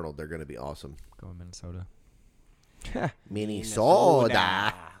Sam Darnold, they're going to be awesome. Going Minnesota.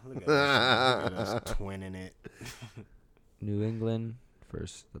 Minnesota. Look at us. Look at us twinning it. New England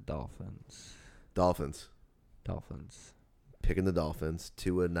versus the Dolphins. Dolphins. Dolphins. Picking the Dolphins.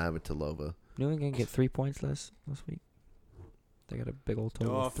 Tua Navratilova. New England get 3 points last week. They got a big old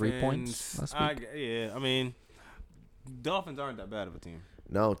total of 3 points last week. Yeah, I mean, Dolphins aren't that bad of a team.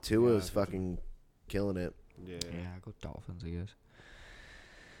 No, Tua's fucking killing it. Yeah. Yeah, I go Dolphins, I guess.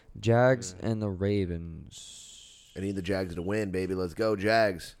 Jags and the Ravens. I need the Jags to win, baby. Let's go,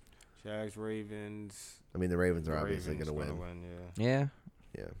 Jags. Jags, Ravens. I mean, the Ravens are The obviously Ravens going to gonna win. yeah. Yeah.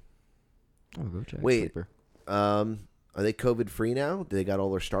 Yeah. I'll go Jags. Wait. Sleeper. Are they COVID free now? Do they got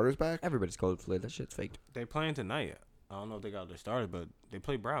all their starters back? Everybody's COVID free. That shit's faked. They playing tonight. I don't know if they got their started, but they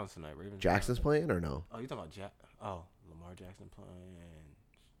play Browns tonight. Ravens. Jackson's playing or no? Oh, you talking about Lamar Jackson playing?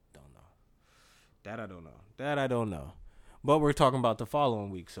 Don't know. That I don't know. But we're talking about the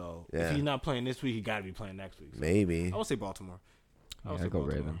following week, so if he's not playing this week, he got to be playing next week. So Maybe. I would say Baltimore. I would go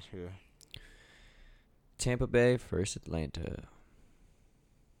Ravens. Yeah. Tampa Bay versus Atlanta.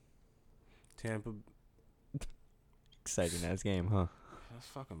 Tampa. Exciting ass game, huh? That's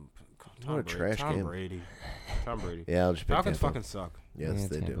fucking What a trash Tom game. Brady. Tom Brady. Yeah, I'll just pick Falcons Tampa. fucking suck. Yes,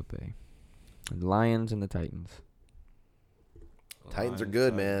 they Tampa do. Bay. The Lions and the Titans. Titans are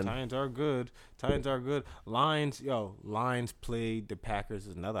good, man. Titans are good. Lions played the Packers.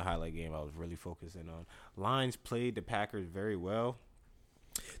 Is another highlight game I was really focusing on. Lions played the Packers very well.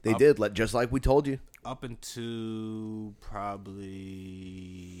 They did, just like we told you. Up into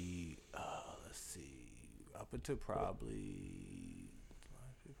probably, let's see,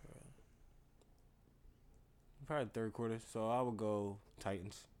 probably third quarter. So I would go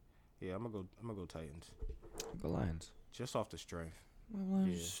Titans. Yeah, I'm gonna go Titans. The Lions. Just off the strength. Well,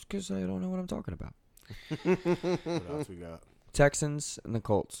 because I don't know what I'm talking about. What else we got? Texans and the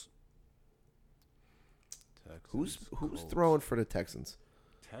Colts. Who's throwing for the Texans?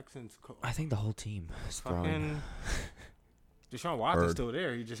 I think the whole team is throwing. Deshaun Watson's still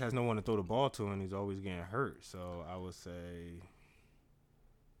there. He just has no one to throw the ball to, and he's always getting hurt. So I would say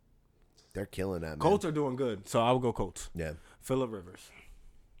they're killing that, man. Colts are doing good. So I would go Colts. Yeah. Phillip Rivers.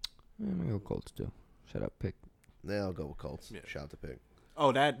 I'm going to go Colts, too. Shut up, pick. Yeah, I'll go with Colts. Yeah. Shout to pick.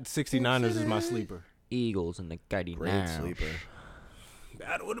 Oh, that 69ers is my sleeper. Eagles and the Mighty Great sleeper.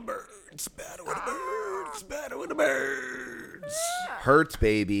 Battle with the birds. Battle with the birds. Battle with the birds. Hurts,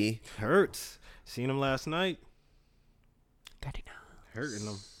 baby. Hurts. Seen him last night. Hurting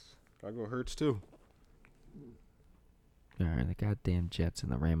them. I go Hurts too. All right, the goddamn Jets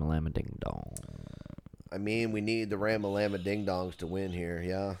and the Ramalama Ding Dong. I mean, we need the Ramalama Ding Dongs to win here,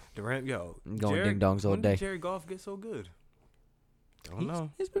 yeah. I'm going Ding Dongs all day. When did Jared Goff get so good? I don't know.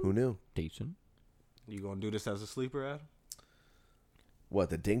 Who knew? Decent. You gonna do this as a sleeper, Adam? What,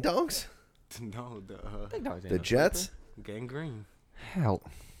 the Ding Dongs? No, the Jets? Gangrene. Hell.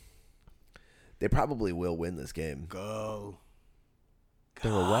 They probably will win this game. Go.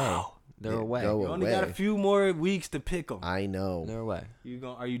 They're away. They're away. You only got a few more weeks to pick them. I know. They're away.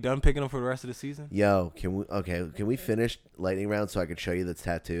 Are you done picking them for the rest of the season? Yo, can we finish lightning round so I can show you the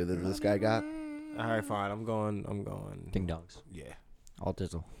tattoo that this guy got? All right, fine. I'm going. Ding Dongs. Yeah. All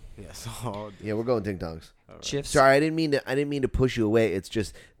dizzle. Yes. Yeah, we're going Ding Dongs. Right. Chiefs. Sorry, I didn't mean to push you away. It's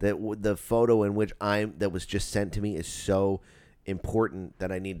just that the photo in which that was just sent to me is so important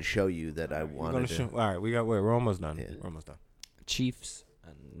that I need to show you that I wanted to. All right, we're almost done. Yeah. We're almost done. Chiefs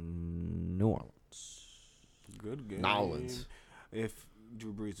and New Orleans. Good game. New Orleans. If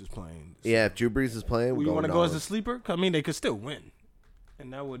Drew Brees is playing. Yeah, if Drew Brees is playing, we're you going want to go as a sleeper? I mean, they could still win.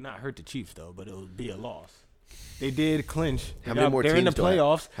 And that would not hurt the Chiefs, though, but it would be a loss. They did clinch. How many more teams in the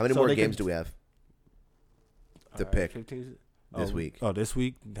playoffs. How many more games do we have to pick 15? this week? Oh, this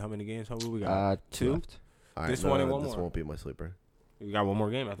week? How many games? How we got? 2. All right, this one and one this more. won't be my sleeper. We got one more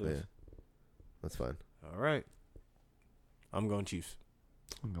game after this. Yeah. That's fine. All right. I'm going Chiefs.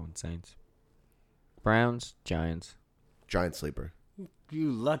 I'm going Saints. Browns, Giants. Giant sleeper.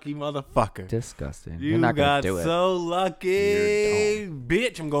 You lucky motherfucker. Disgusting. You You're not got gonna do so lucky.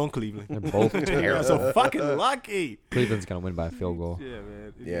 Bitch, I'm going Cleveland. They're both terrible. So fucking lucky. Cleveland's going to win by a field goal. Yeah,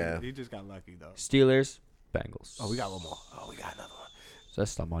 man. Yeah. He just got lucky, though. Steelers, Bengals. Oh, we got one more. Oh, we got another one.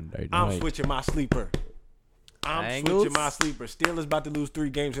 Just a Monday night. I'm switching my sleeper. Bengals? Steelers about to lose 3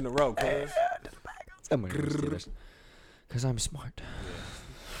 games in a row, cuz. I'm going to go Steelers. Because I'm smart. Yeah.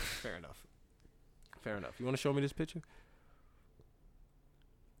 Fair enough. Fair enough. You want to show me this picture?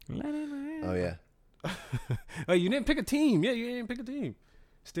 Oh, yeah. Oh, you didn't pick a team. Yeah, you didn't pick a team.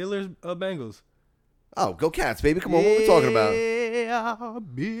 Steelers, Bengals. Oh, go Cats, baby. Come on, what are we talking about? Yeah,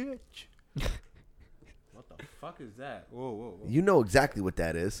 bitch. What the fuck is that? Whoa. You know exactly what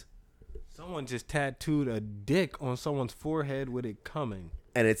that is. Someone just tattooed a dick on someone's forehead with it coming.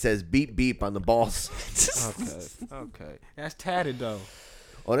 And it says beep beep on the balls. Okay. That's tatted, though.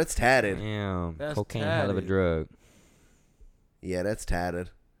 Oh, that's tatted. Damn. That's Cocaine, hell of a tatted. drug. Yeah, that's tatted.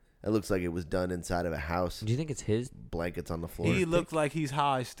 It looks like it was done inside of a house. Do you think it's his? Blankets on the floor. He looks like he's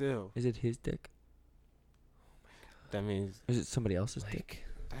high still. Is it his dick? That means... Is it somebody else's dick?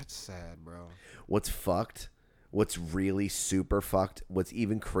 That's sad, bro. What's fucked? What's really super fucked? What's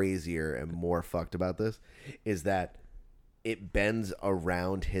even crazier and more fucked about this is that it bends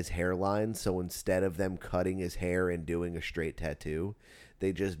around his hairline. So instead of them cutting his hair and doing a straight tattoo,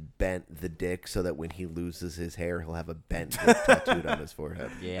 they just bent the dick so that when he loses his hair, he'll have a bent dick tattooed on his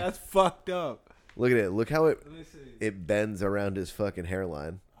forehead. Yeah. That's fucked up. Look at it. Look how it bends around his fucking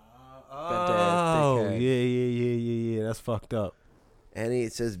hairline. Oh, yeah. That's fucked up. And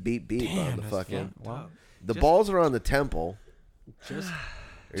it says beep beep on the fucking. Wow. The balls are on the temple. Just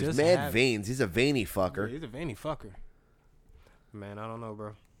There's mad veins. He's a veiny fucker. Yeah, he's a veiny fucker. Man, I don't know,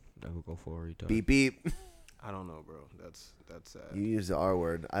 bro. Never go for it. Beep beep. I don't know, bro. That's sad. You used the R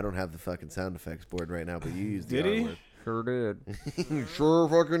word. I don't have the fucking sound effects board right now, but you used the Did R he? word. Sure did. Sure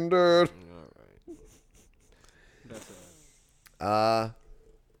fucking did. All right. That's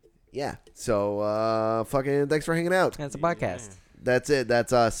yeah. So fucking thanks for hanging out. That's a podcast. That's it.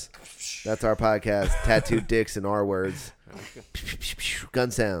 That's us. That's our podcast. Tattooed dicks and R words. Gun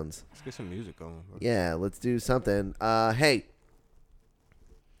sounds. Let's get some music going, bro. Yeah, let's do something. Hey.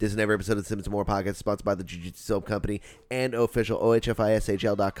 This is every episode of the Simmons and More podcast sponsored by the Jiu-Jitsu Soap Company and official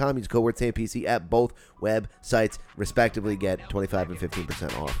OHFISHL.com. Use code word SAMPC at both websites, respectively. Get 25 and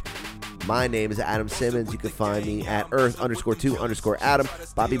 15% off. My name is Adam Simmons. You can find me at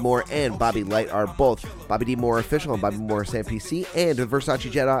Earth_2_Adam. Bobby Moore and Bobby Light are both Bobby D. Moore Official and Bobby Moore SAMPC and Versace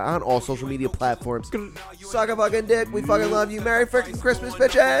Jedi on all social media platforms. Suck a fucking dick. We fucking love you. Merry freaking Christmas,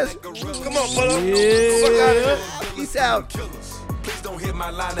 bitches. Come on, brother. Yeah. Peace out. Please don't hit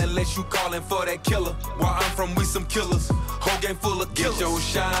my line unless you calling for that killer. Where I'm from, we some killers. Whole game full of killers. Get your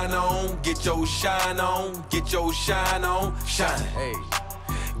shine on, get your shine on, get your shine on, shine. Hey.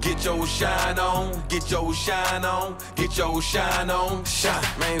 Get your shine on, get your shine on, get your shine on, shine.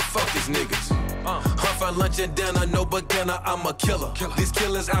 Man, fuck these niggas. Hunt for lunch and dinner, no beginner, I'm a killer. These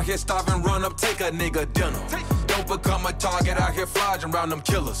killers out here starving, run up, take a nigga dinner. Don't become a target out here flogging around them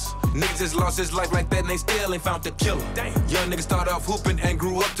killers. Niggas just lost his life like that and they still ain't found the killer. Young niggas started off hooping and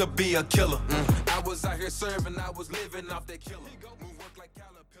grew up to be a killer. I was out here serving, I was living off that killer.